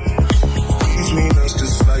 attention between us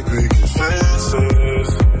just like picket fences.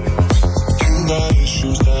 You got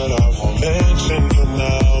issues that I won't mention for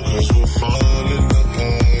now, 'cause we're falling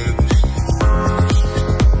apart.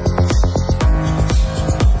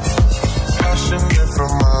 Passionate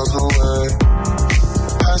from miles away,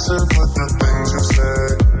 passive with the things you say,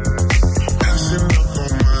 passing up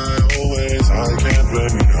on my old ways. I can't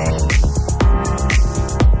blame you now.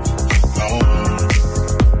 No.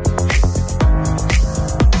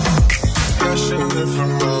 Passionate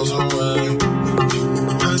from miles away,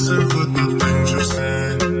 passive with the things you say,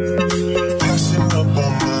 passing up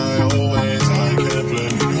on my old ways. I can't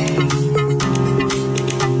blame you now.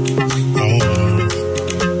 No.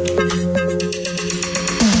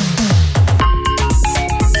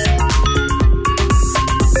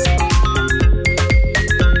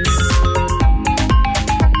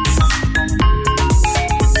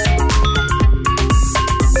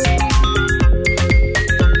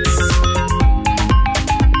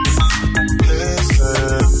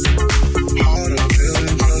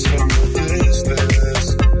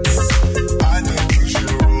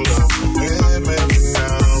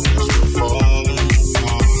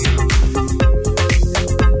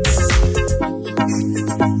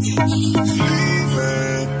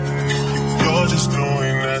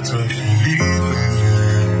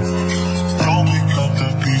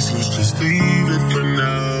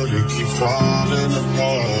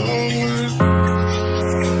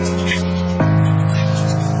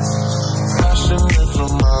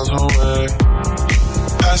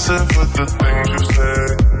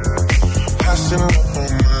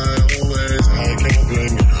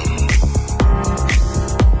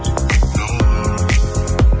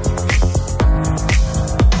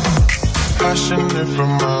 from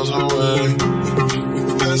miles away.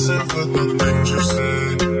 Passing for the things you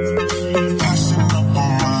say. Passing up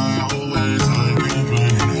on my old ways, I can't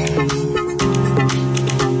blame you.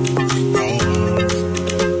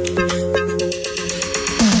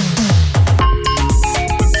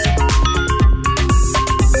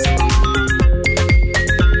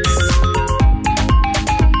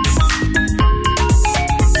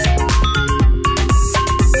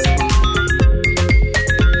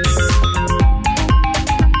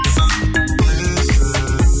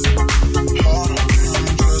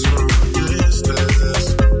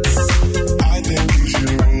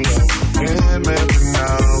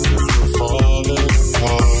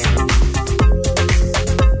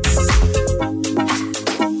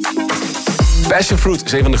 Passion Fruit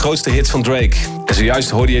is een van de grootste hits van Drake. En zojuist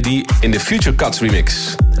hoorde je die in de Future Cuts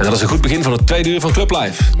remix. En dat is een goed begin van het tweede uur van Club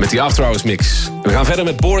Live met die After Hours mix. We gaan verder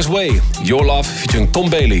met Boris Way, Your Love featuring Tom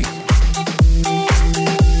Bailey.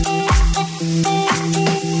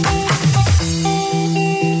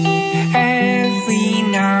 Every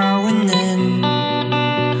now and then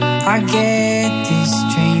I get this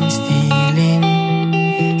strange feeling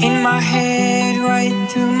in my head, right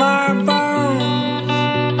through my bones.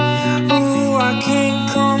 Ooh, I can't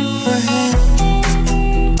comprehend.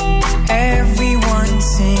 Every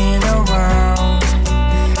once in a while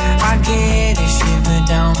I get a shiver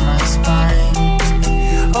down my spine.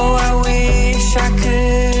 Oh, I wish I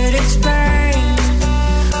could explain.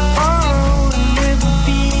 Oh, it'll never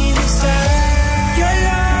be the same. Your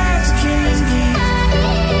love's killing me.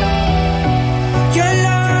 Your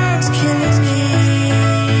love's killing me.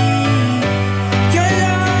 Your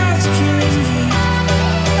love's killing me.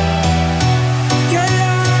 Your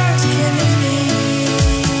love's killing me.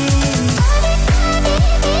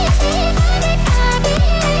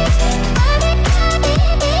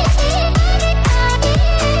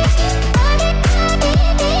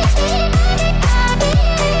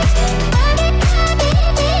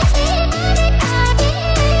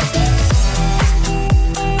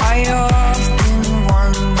 I often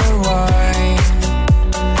wonder why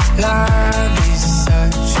love is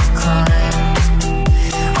such a crime.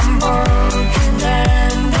 I'm broken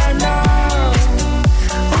and I know.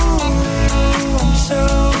 Ooh, I'm so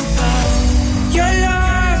blind. Your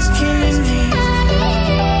love's killing me.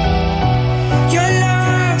 Your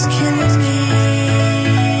love's killing me.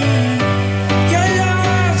 Your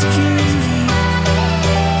love's killing me.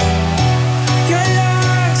 Your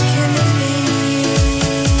love's killing me.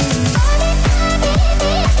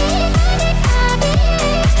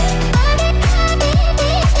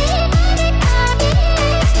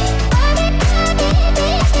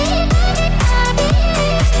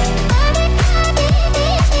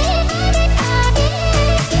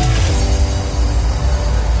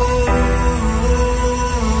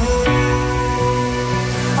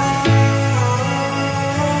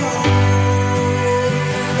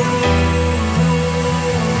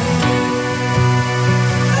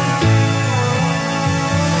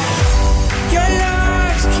 Your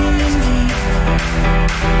love's killing me.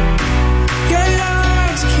 Your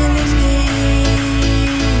love's killing me.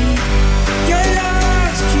 Your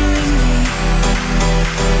love's killing me.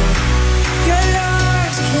 Your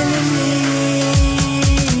love's killing me.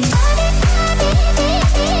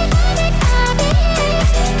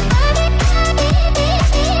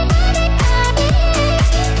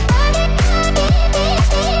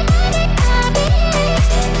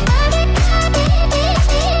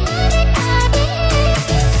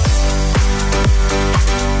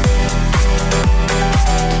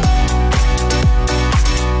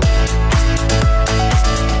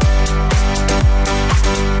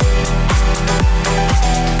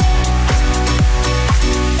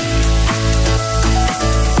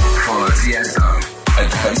 Follow Tiesto at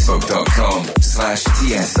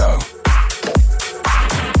facebook.com/Tiesto.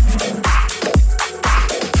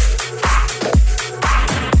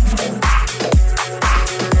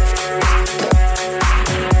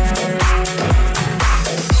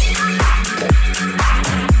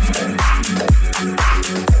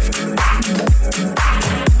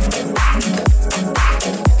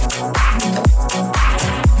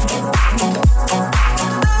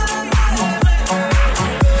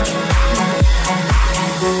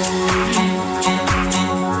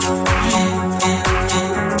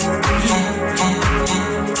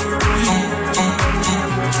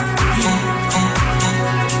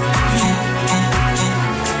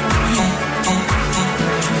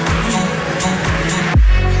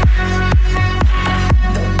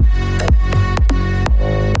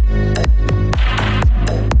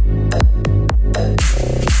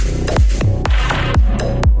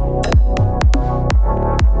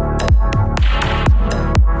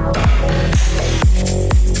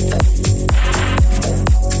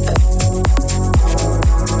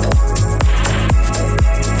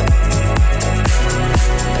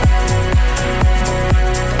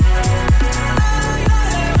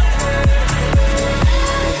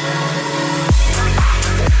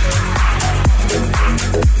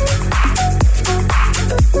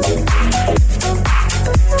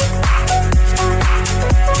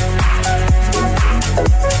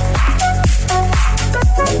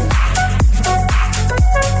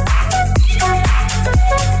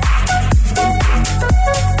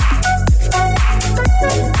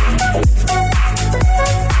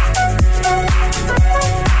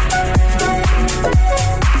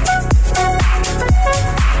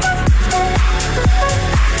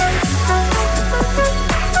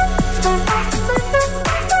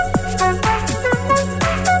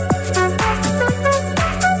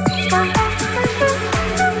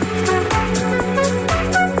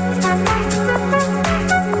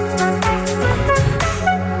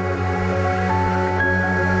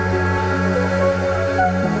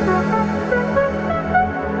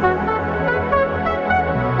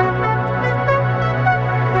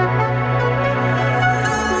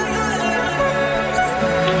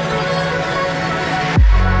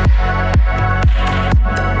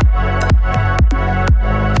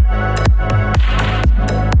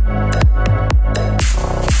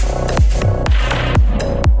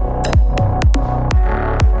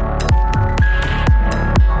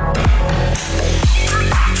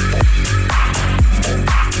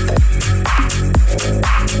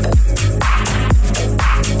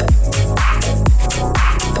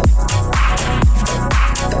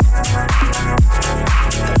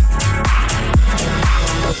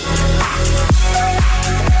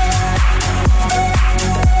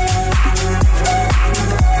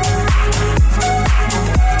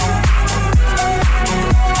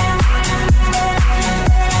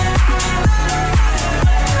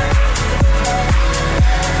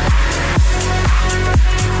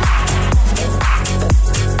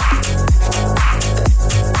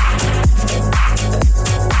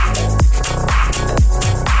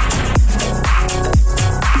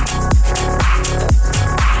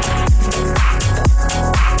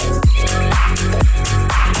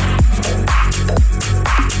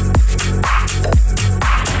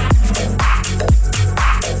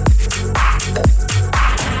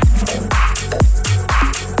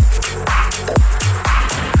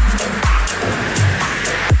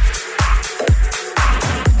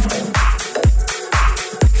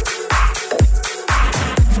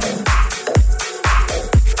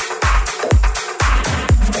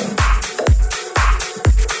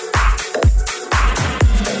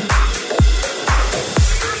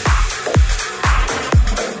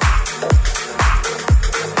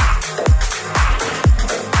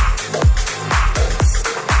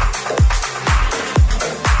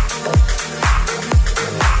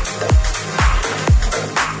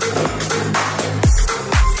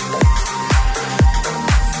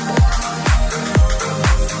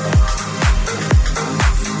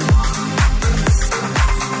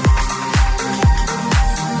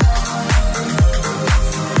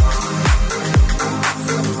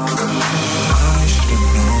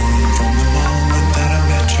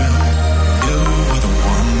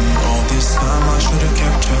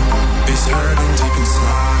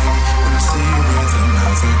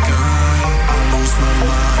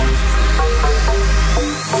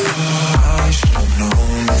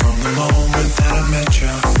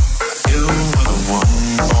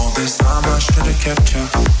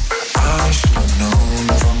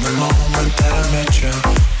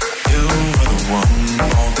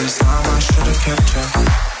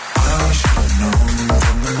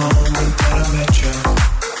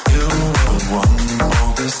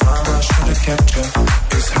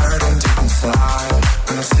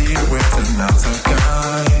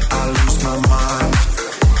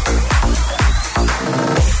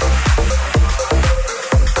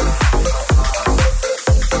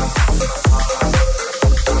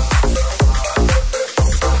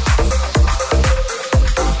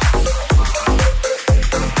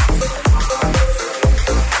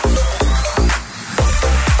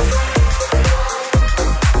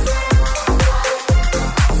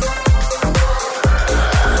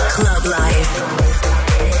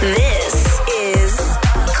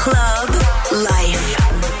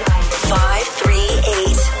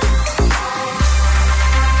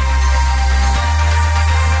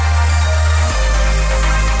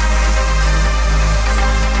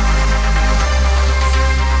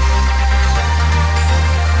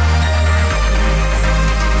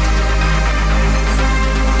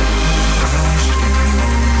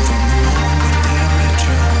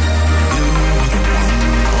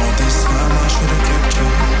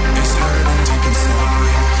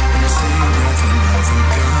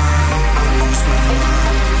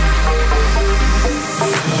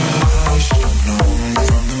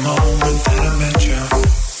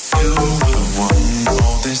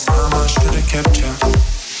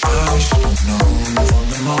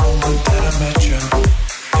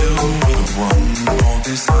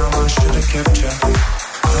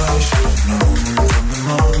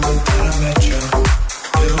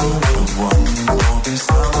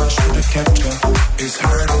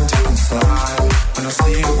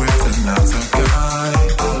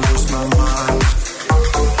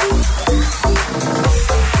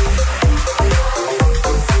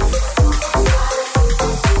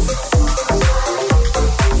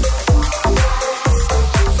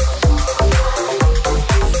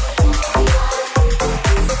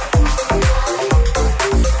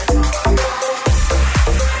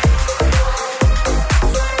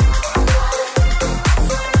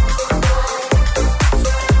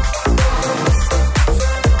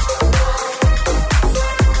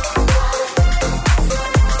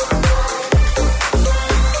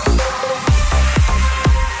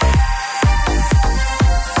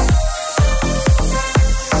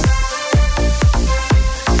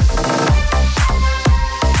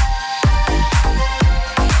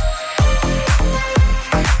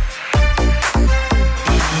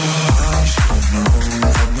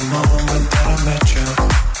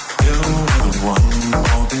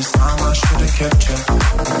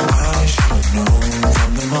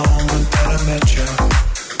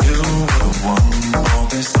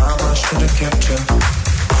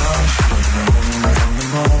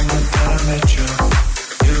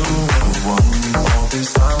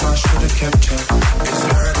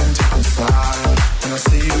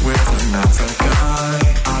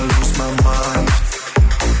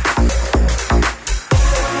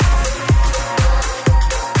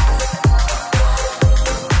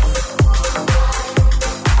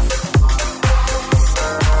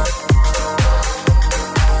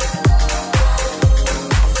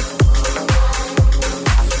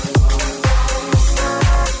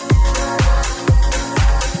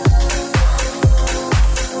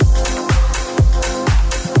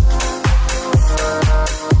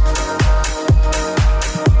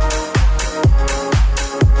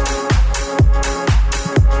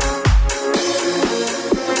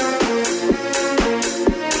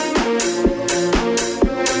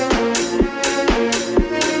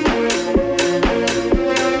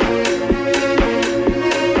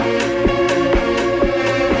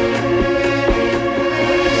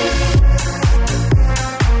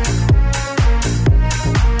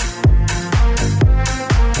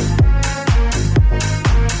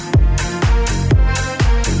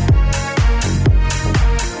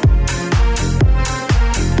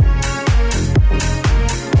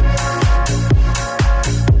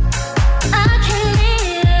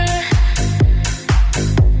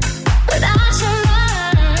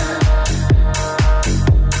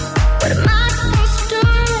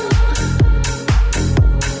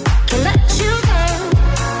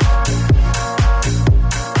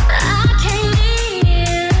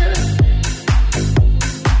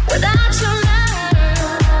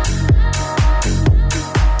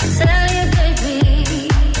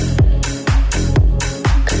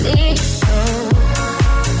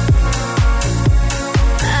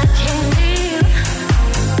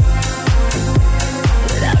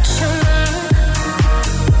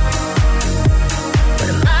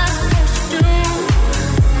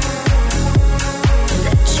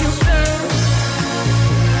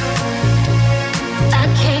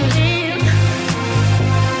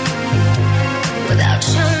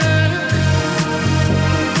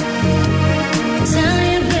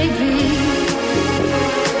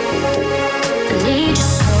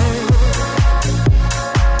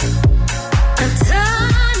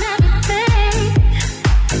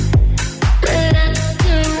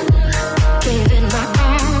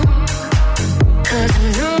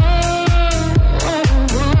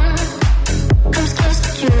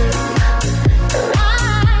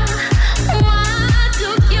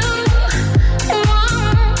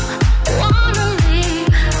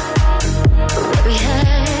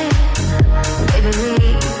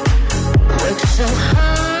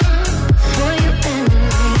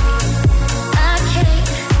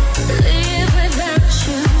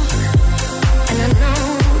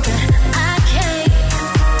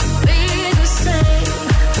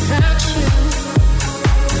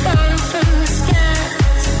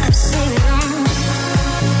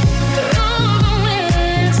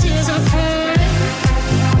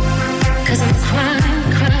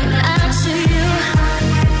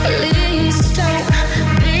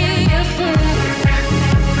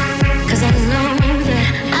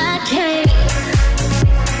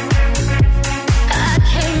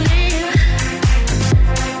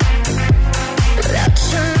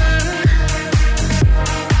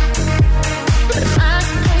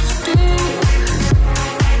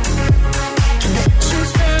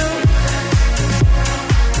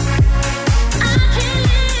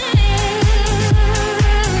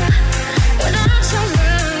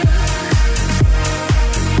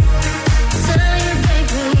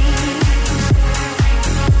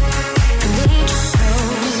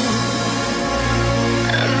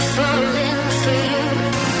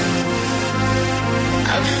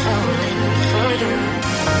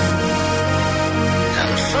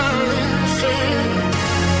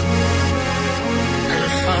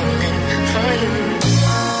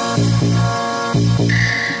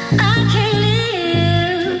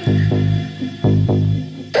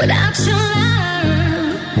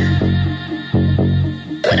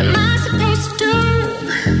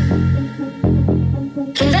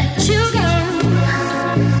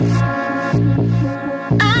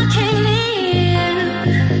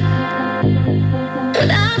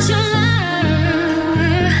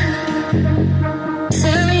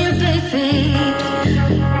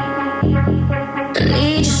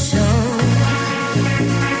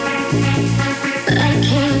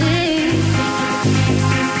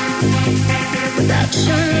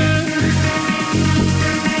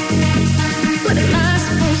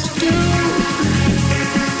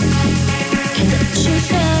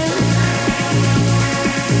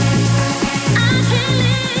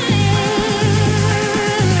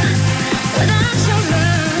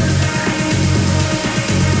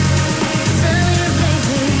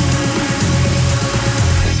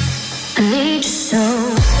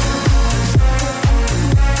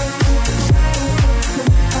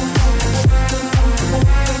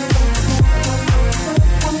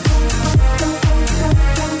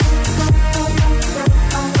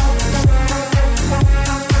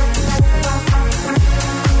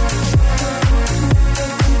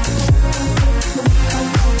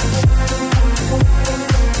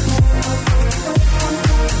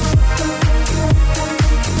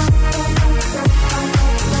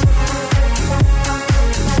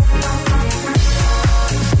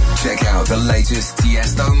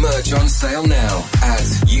 sale now at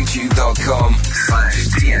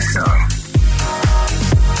youtube.com/Tiesto.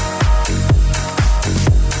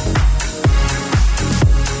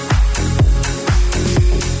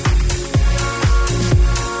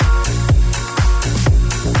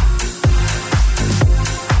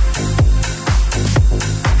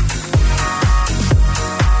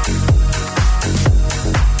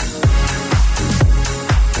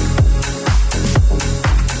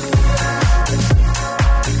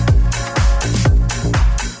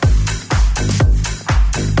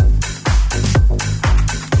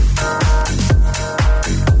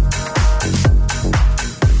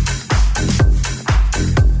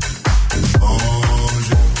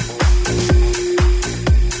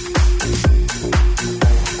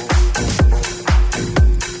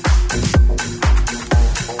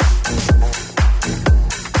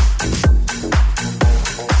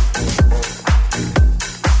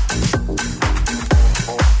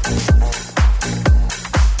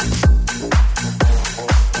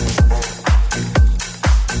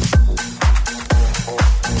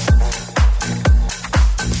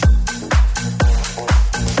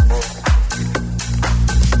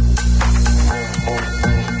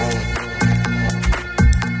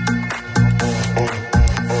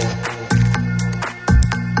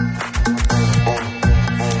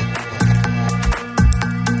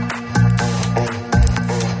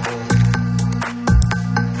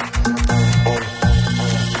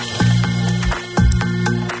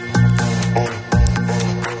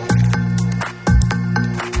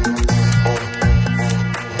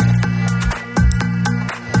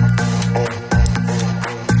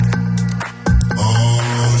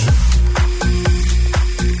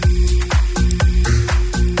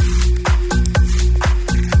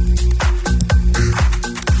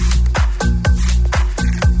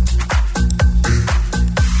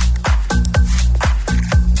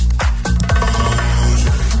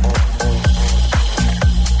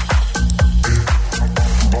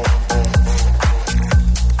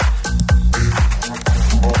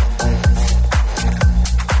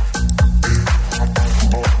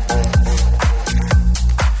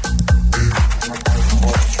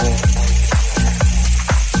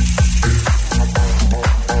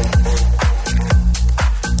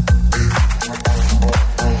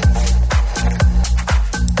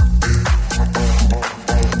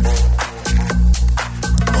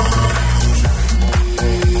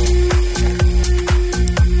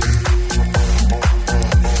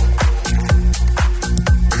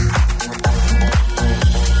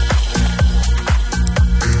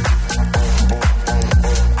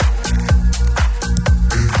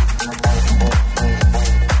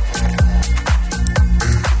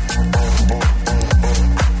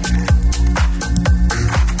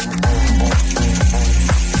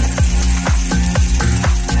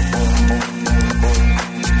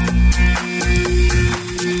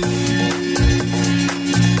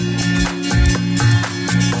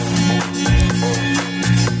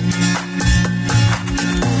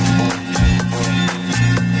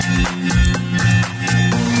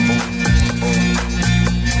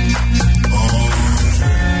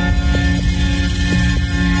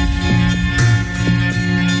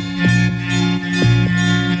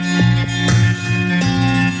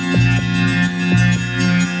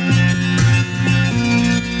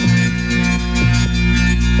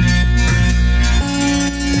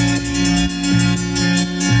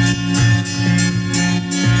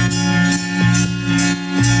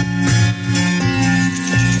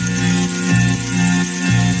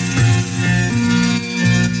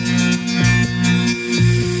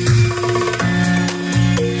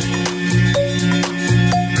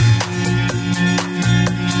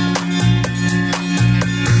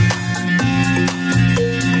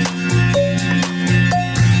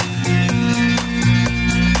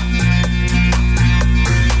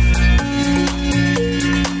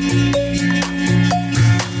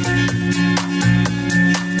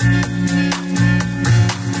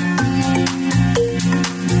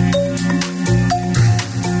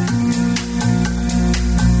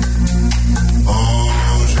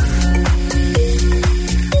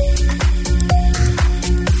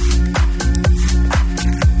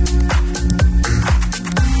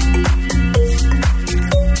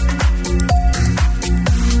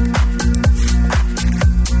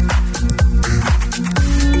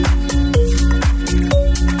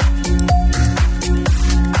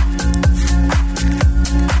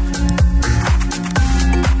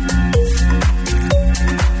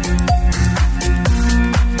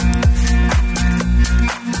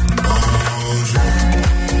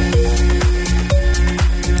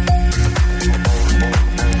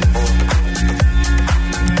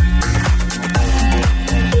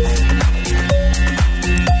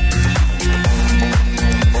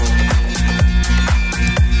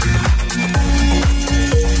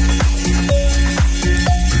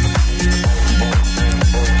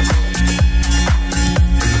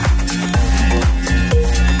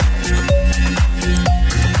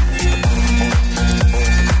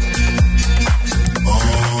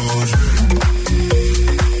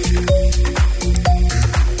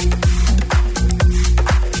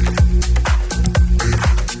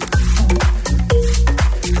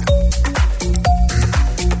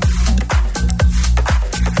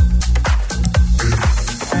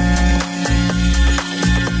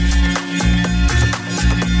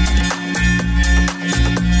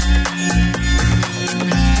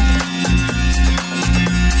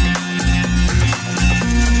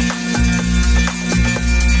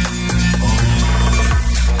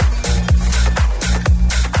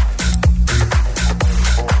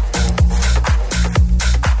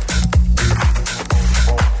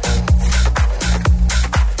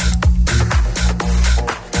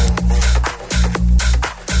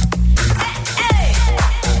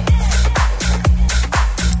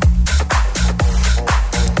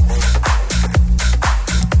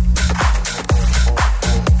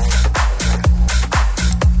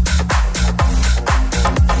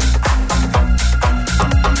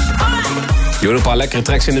 hoort een paar lekkere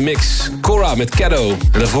tracks in de mix. Cora met Caddo.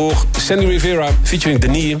 En daarvoor Sandy Rivera featuring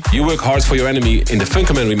Denis. You Work Hard For Your Enemy in de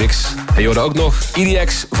Funkerman remix. En je hoorde ook nog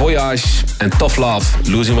EDX, Voyage en Tough Love,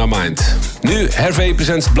 Losing My Mind. Nu Hervé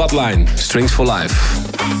presents Bloodline, Strings For Life.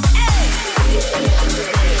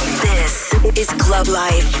 This is Club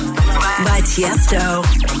Life by Tiesto.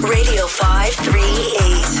 Radio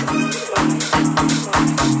 538.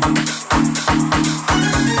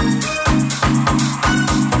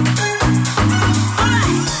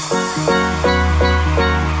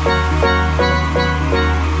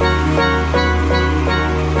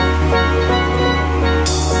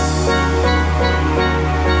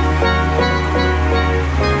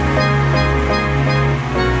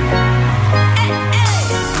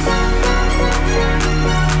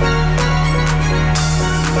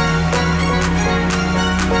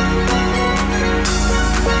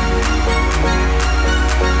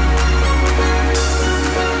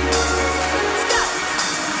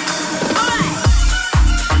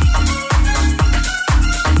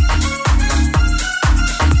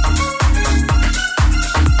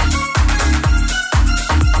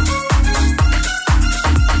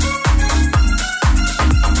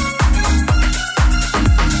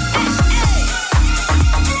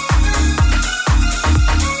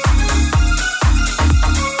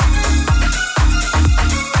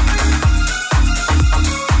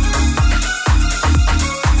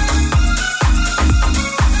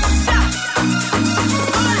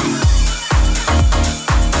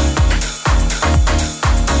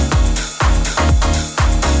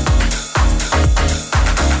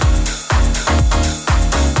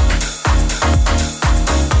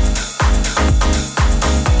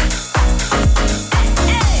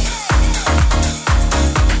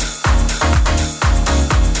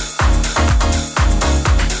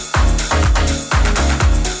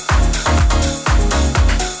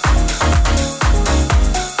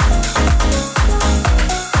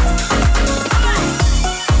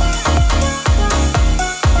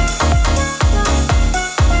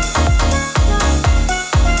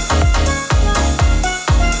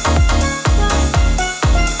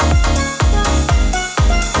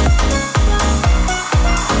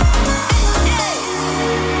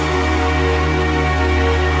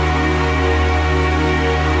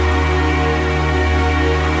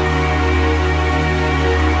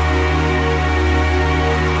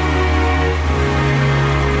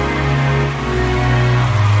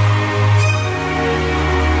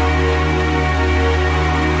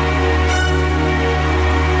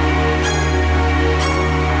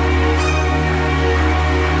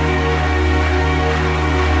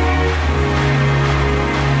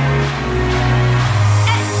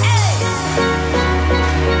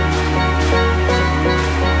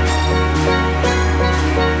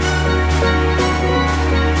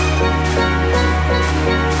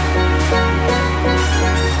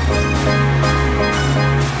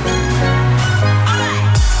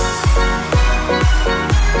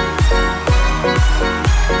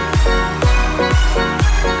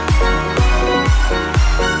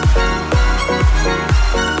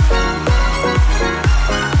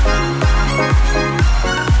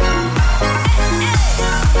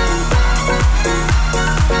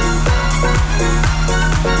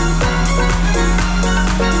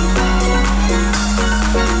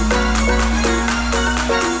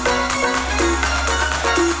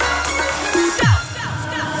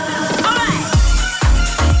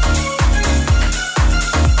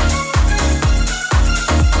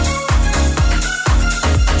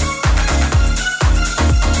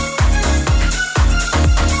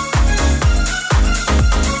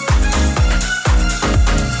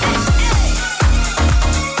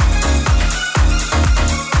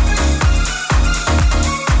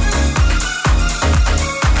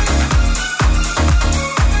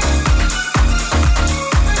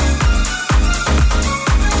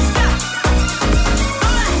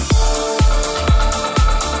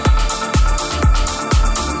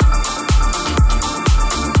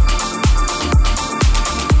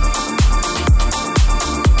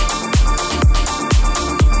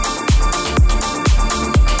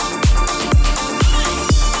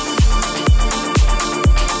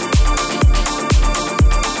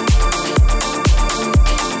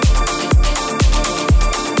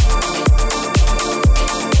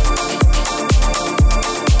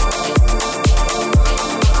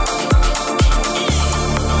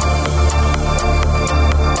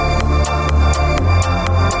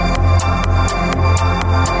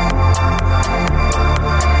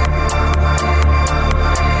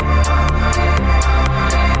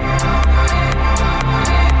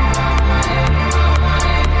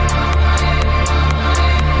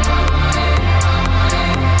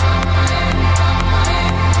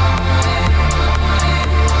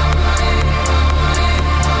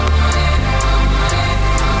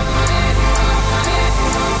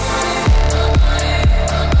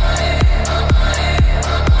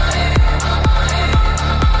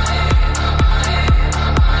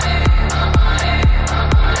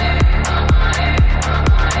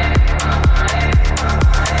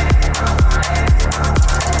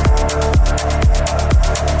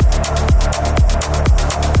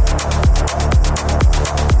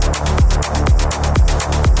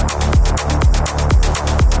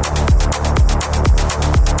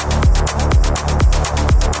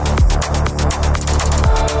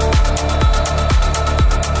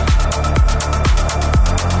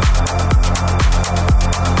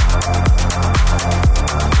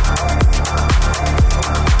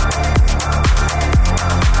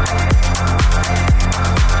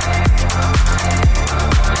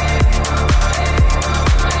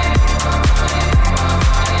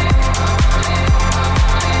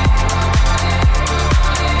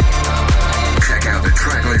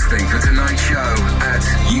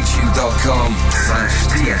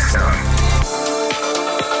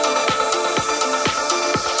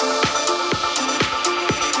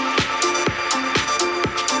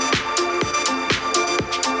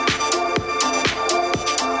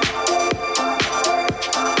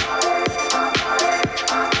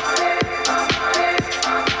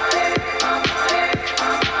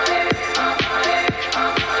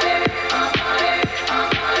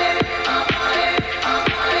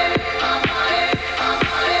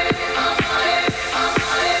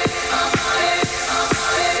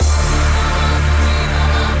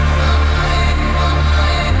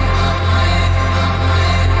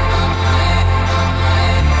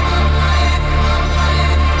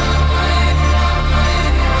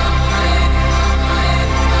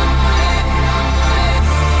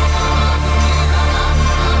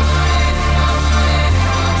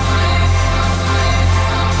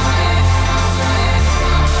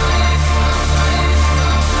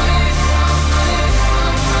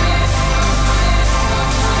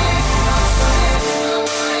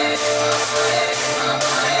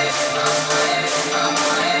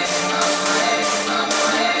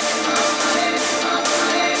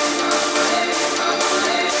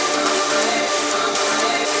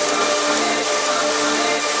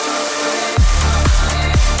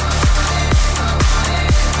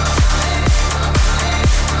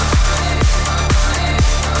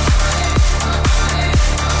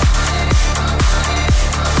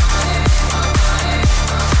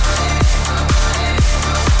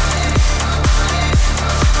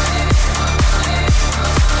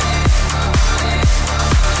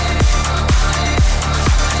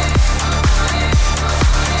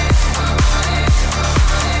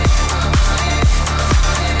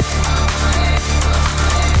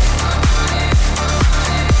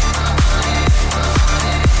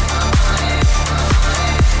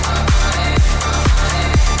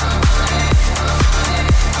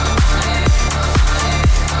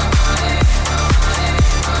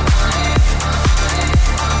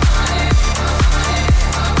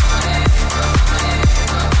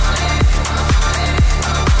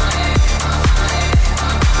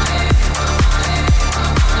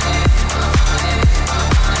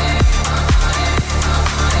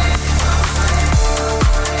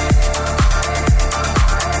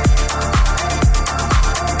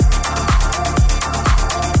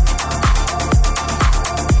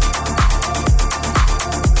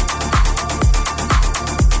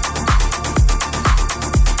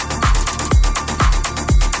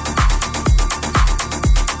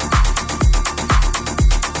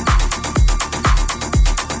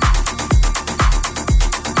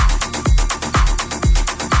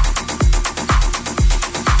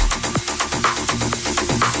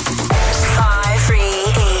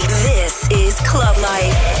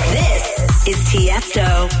 is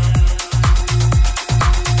Tiesto.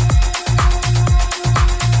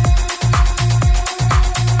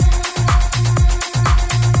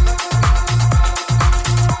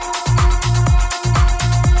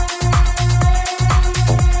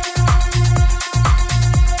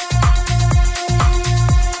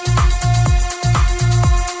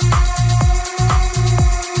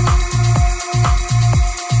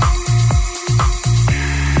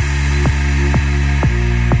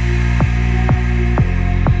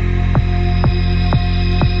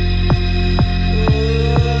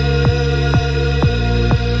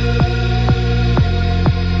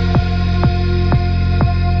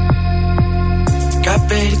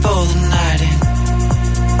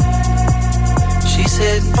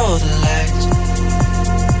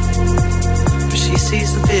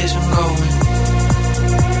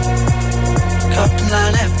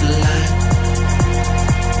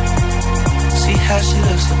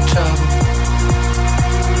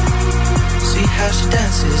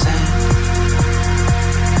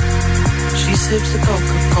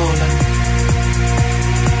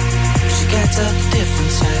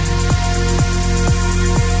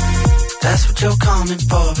 That's what you're coming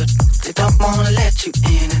for, but they don't wanna let you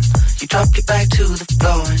in. And you drop your back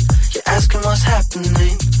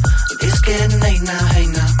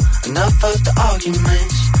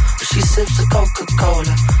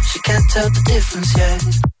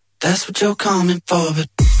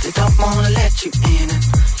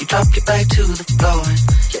to the floor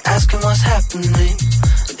and you're asking what's happening. And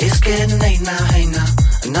it's getting late now, hey now.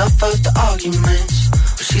 Enough of the arguments.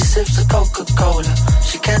 But she sips the Coca-Cola.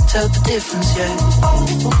 She can't tell the difference yet. She can't tell the difference yet.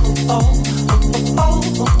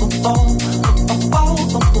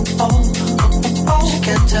 She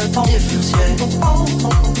can't tell the difference yet.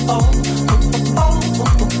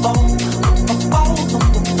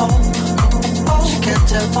 She can't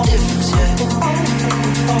tell the difference yet. She can't tell the difference yet.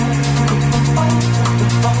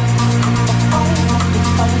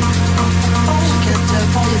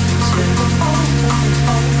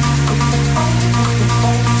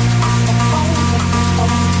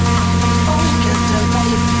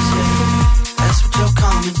 That's what you're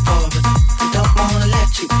coming for, but they don't wanna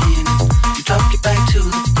let you in. You drop your back to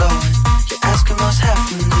the floor and you're asking what's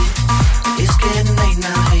happening. It's getting late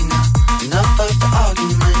now, hey now. Enough of the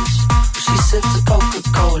arguments. She sips the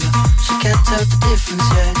Coca-Cola. She can't tell the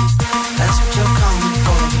difference yet. That's what you're coming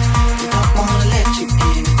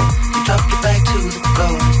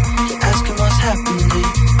for. They don't wanna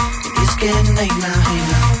let you in. You drop your back to the floor. You're asking what's happening. It's getting late now, hey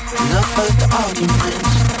now. Enough of the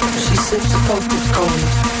arguments. She sips the Coca-Cola.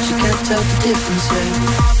 She can't tell the difference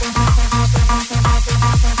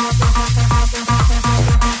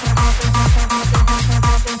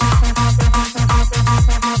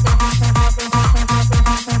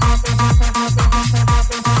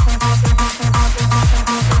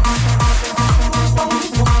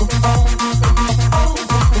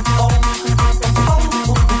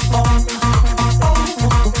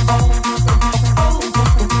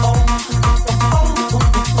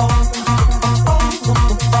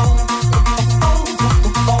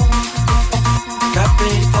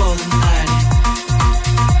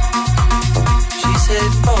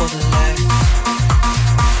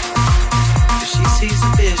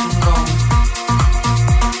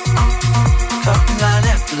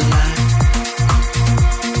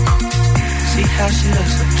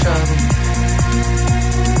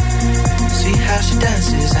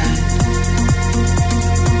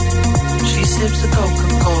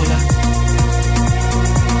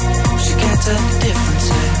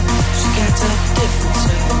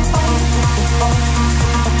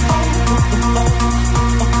That's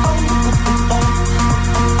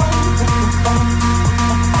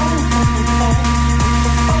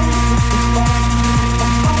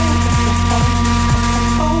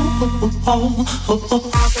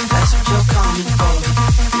what you're coming for.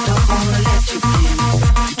 They don't wanna let you in.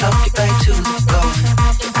 You drop your back to the floor.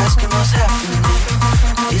 You're asking what's happening.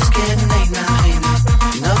 It's getting late now, hey now.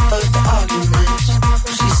 Enough of the arguments.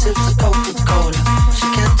 She sips the Coca-Cola. She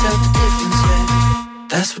can't tell the difference yet.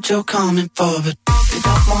 That's what you're coming for, but they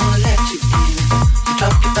don't wanna let you in. You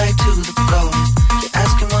drop your back to the floor. You're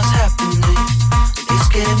asking what's happening. It's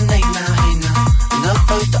getting late now, hey now.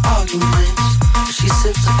 Enough of the arguments. She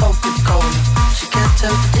sips the Coca-Cola. She can't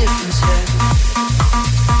tell the difference yet.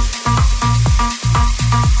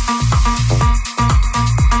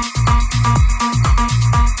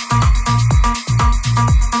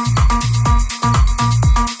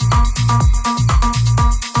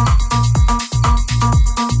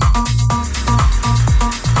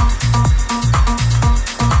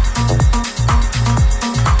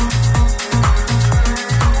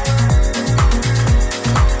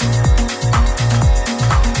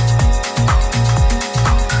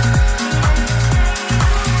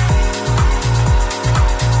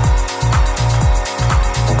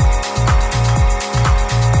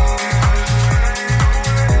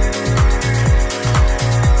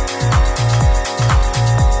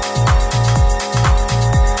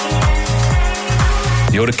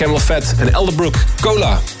 hoorde Camel Fat en Elderbrook,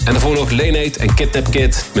 Cola. En daarvoor nog Lenate en Kidnap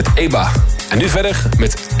Kid met Eba. En nu verder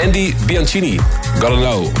met Andy Bianchini, Gotta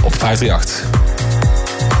Know op 538.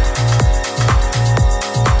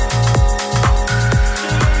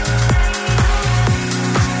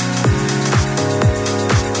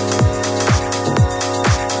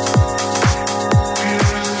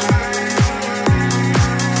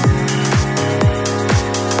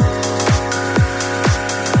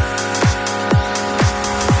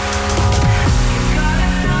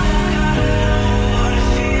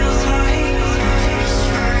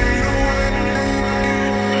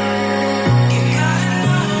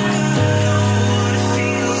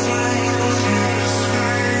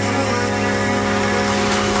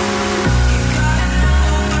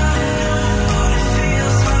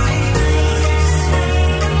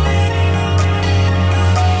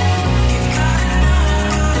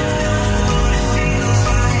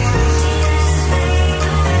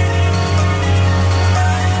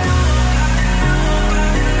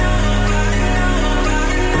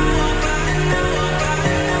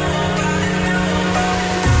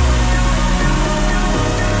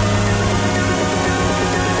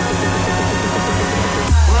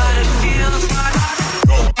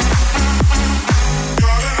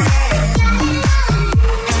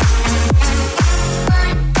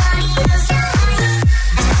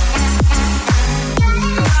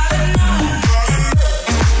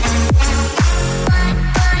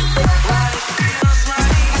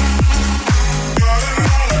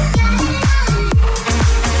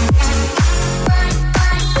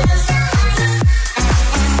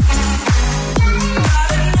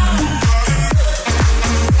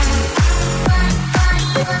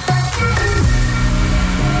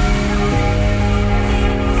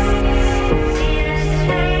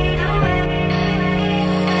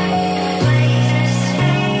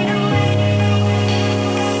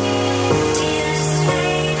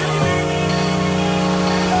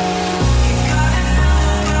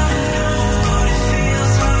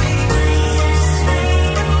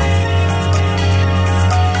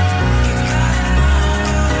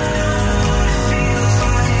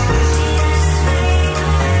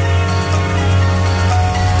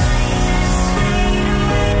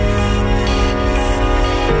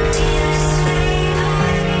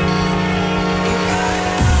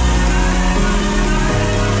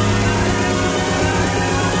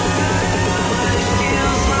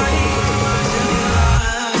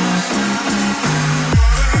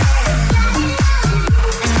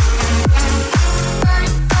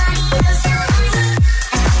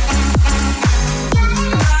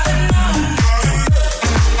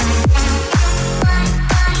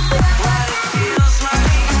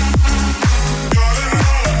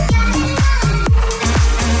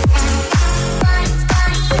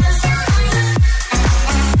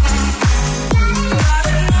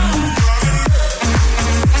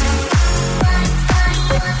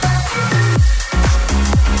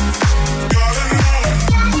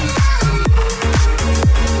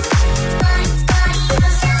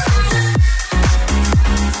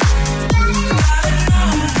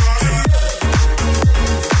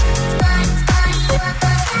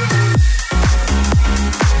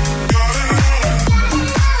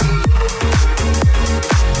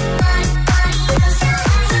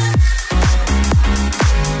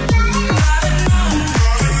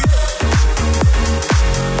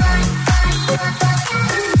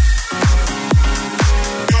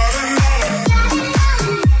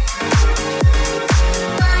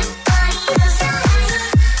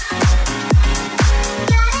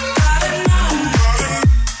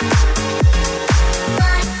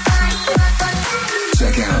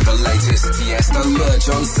 Tiesto merch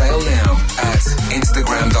on sale now at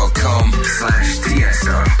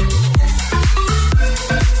Instagram.com/Tiesto.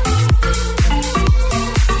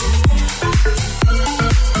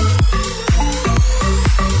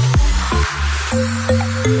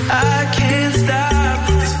 I can't stop,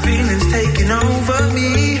 this feeling's taking over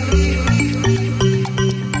me.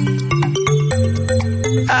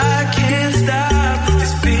 I can't stop,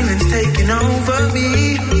 this feeling's taking over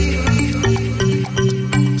me.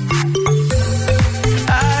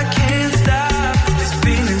 I can't stop, this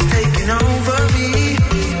feeling's taking over me.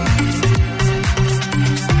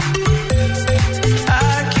 I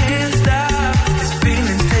can't stop, this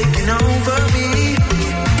feeling's taking over me.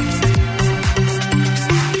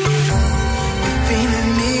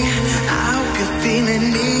 Feeling me, I hope you're feeling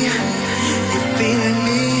me. You're feeling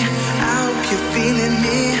me, I hope you're feeling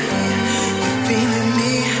me. You're feeling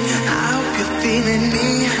me, I hope you're feeling me.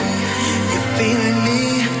 You're feeling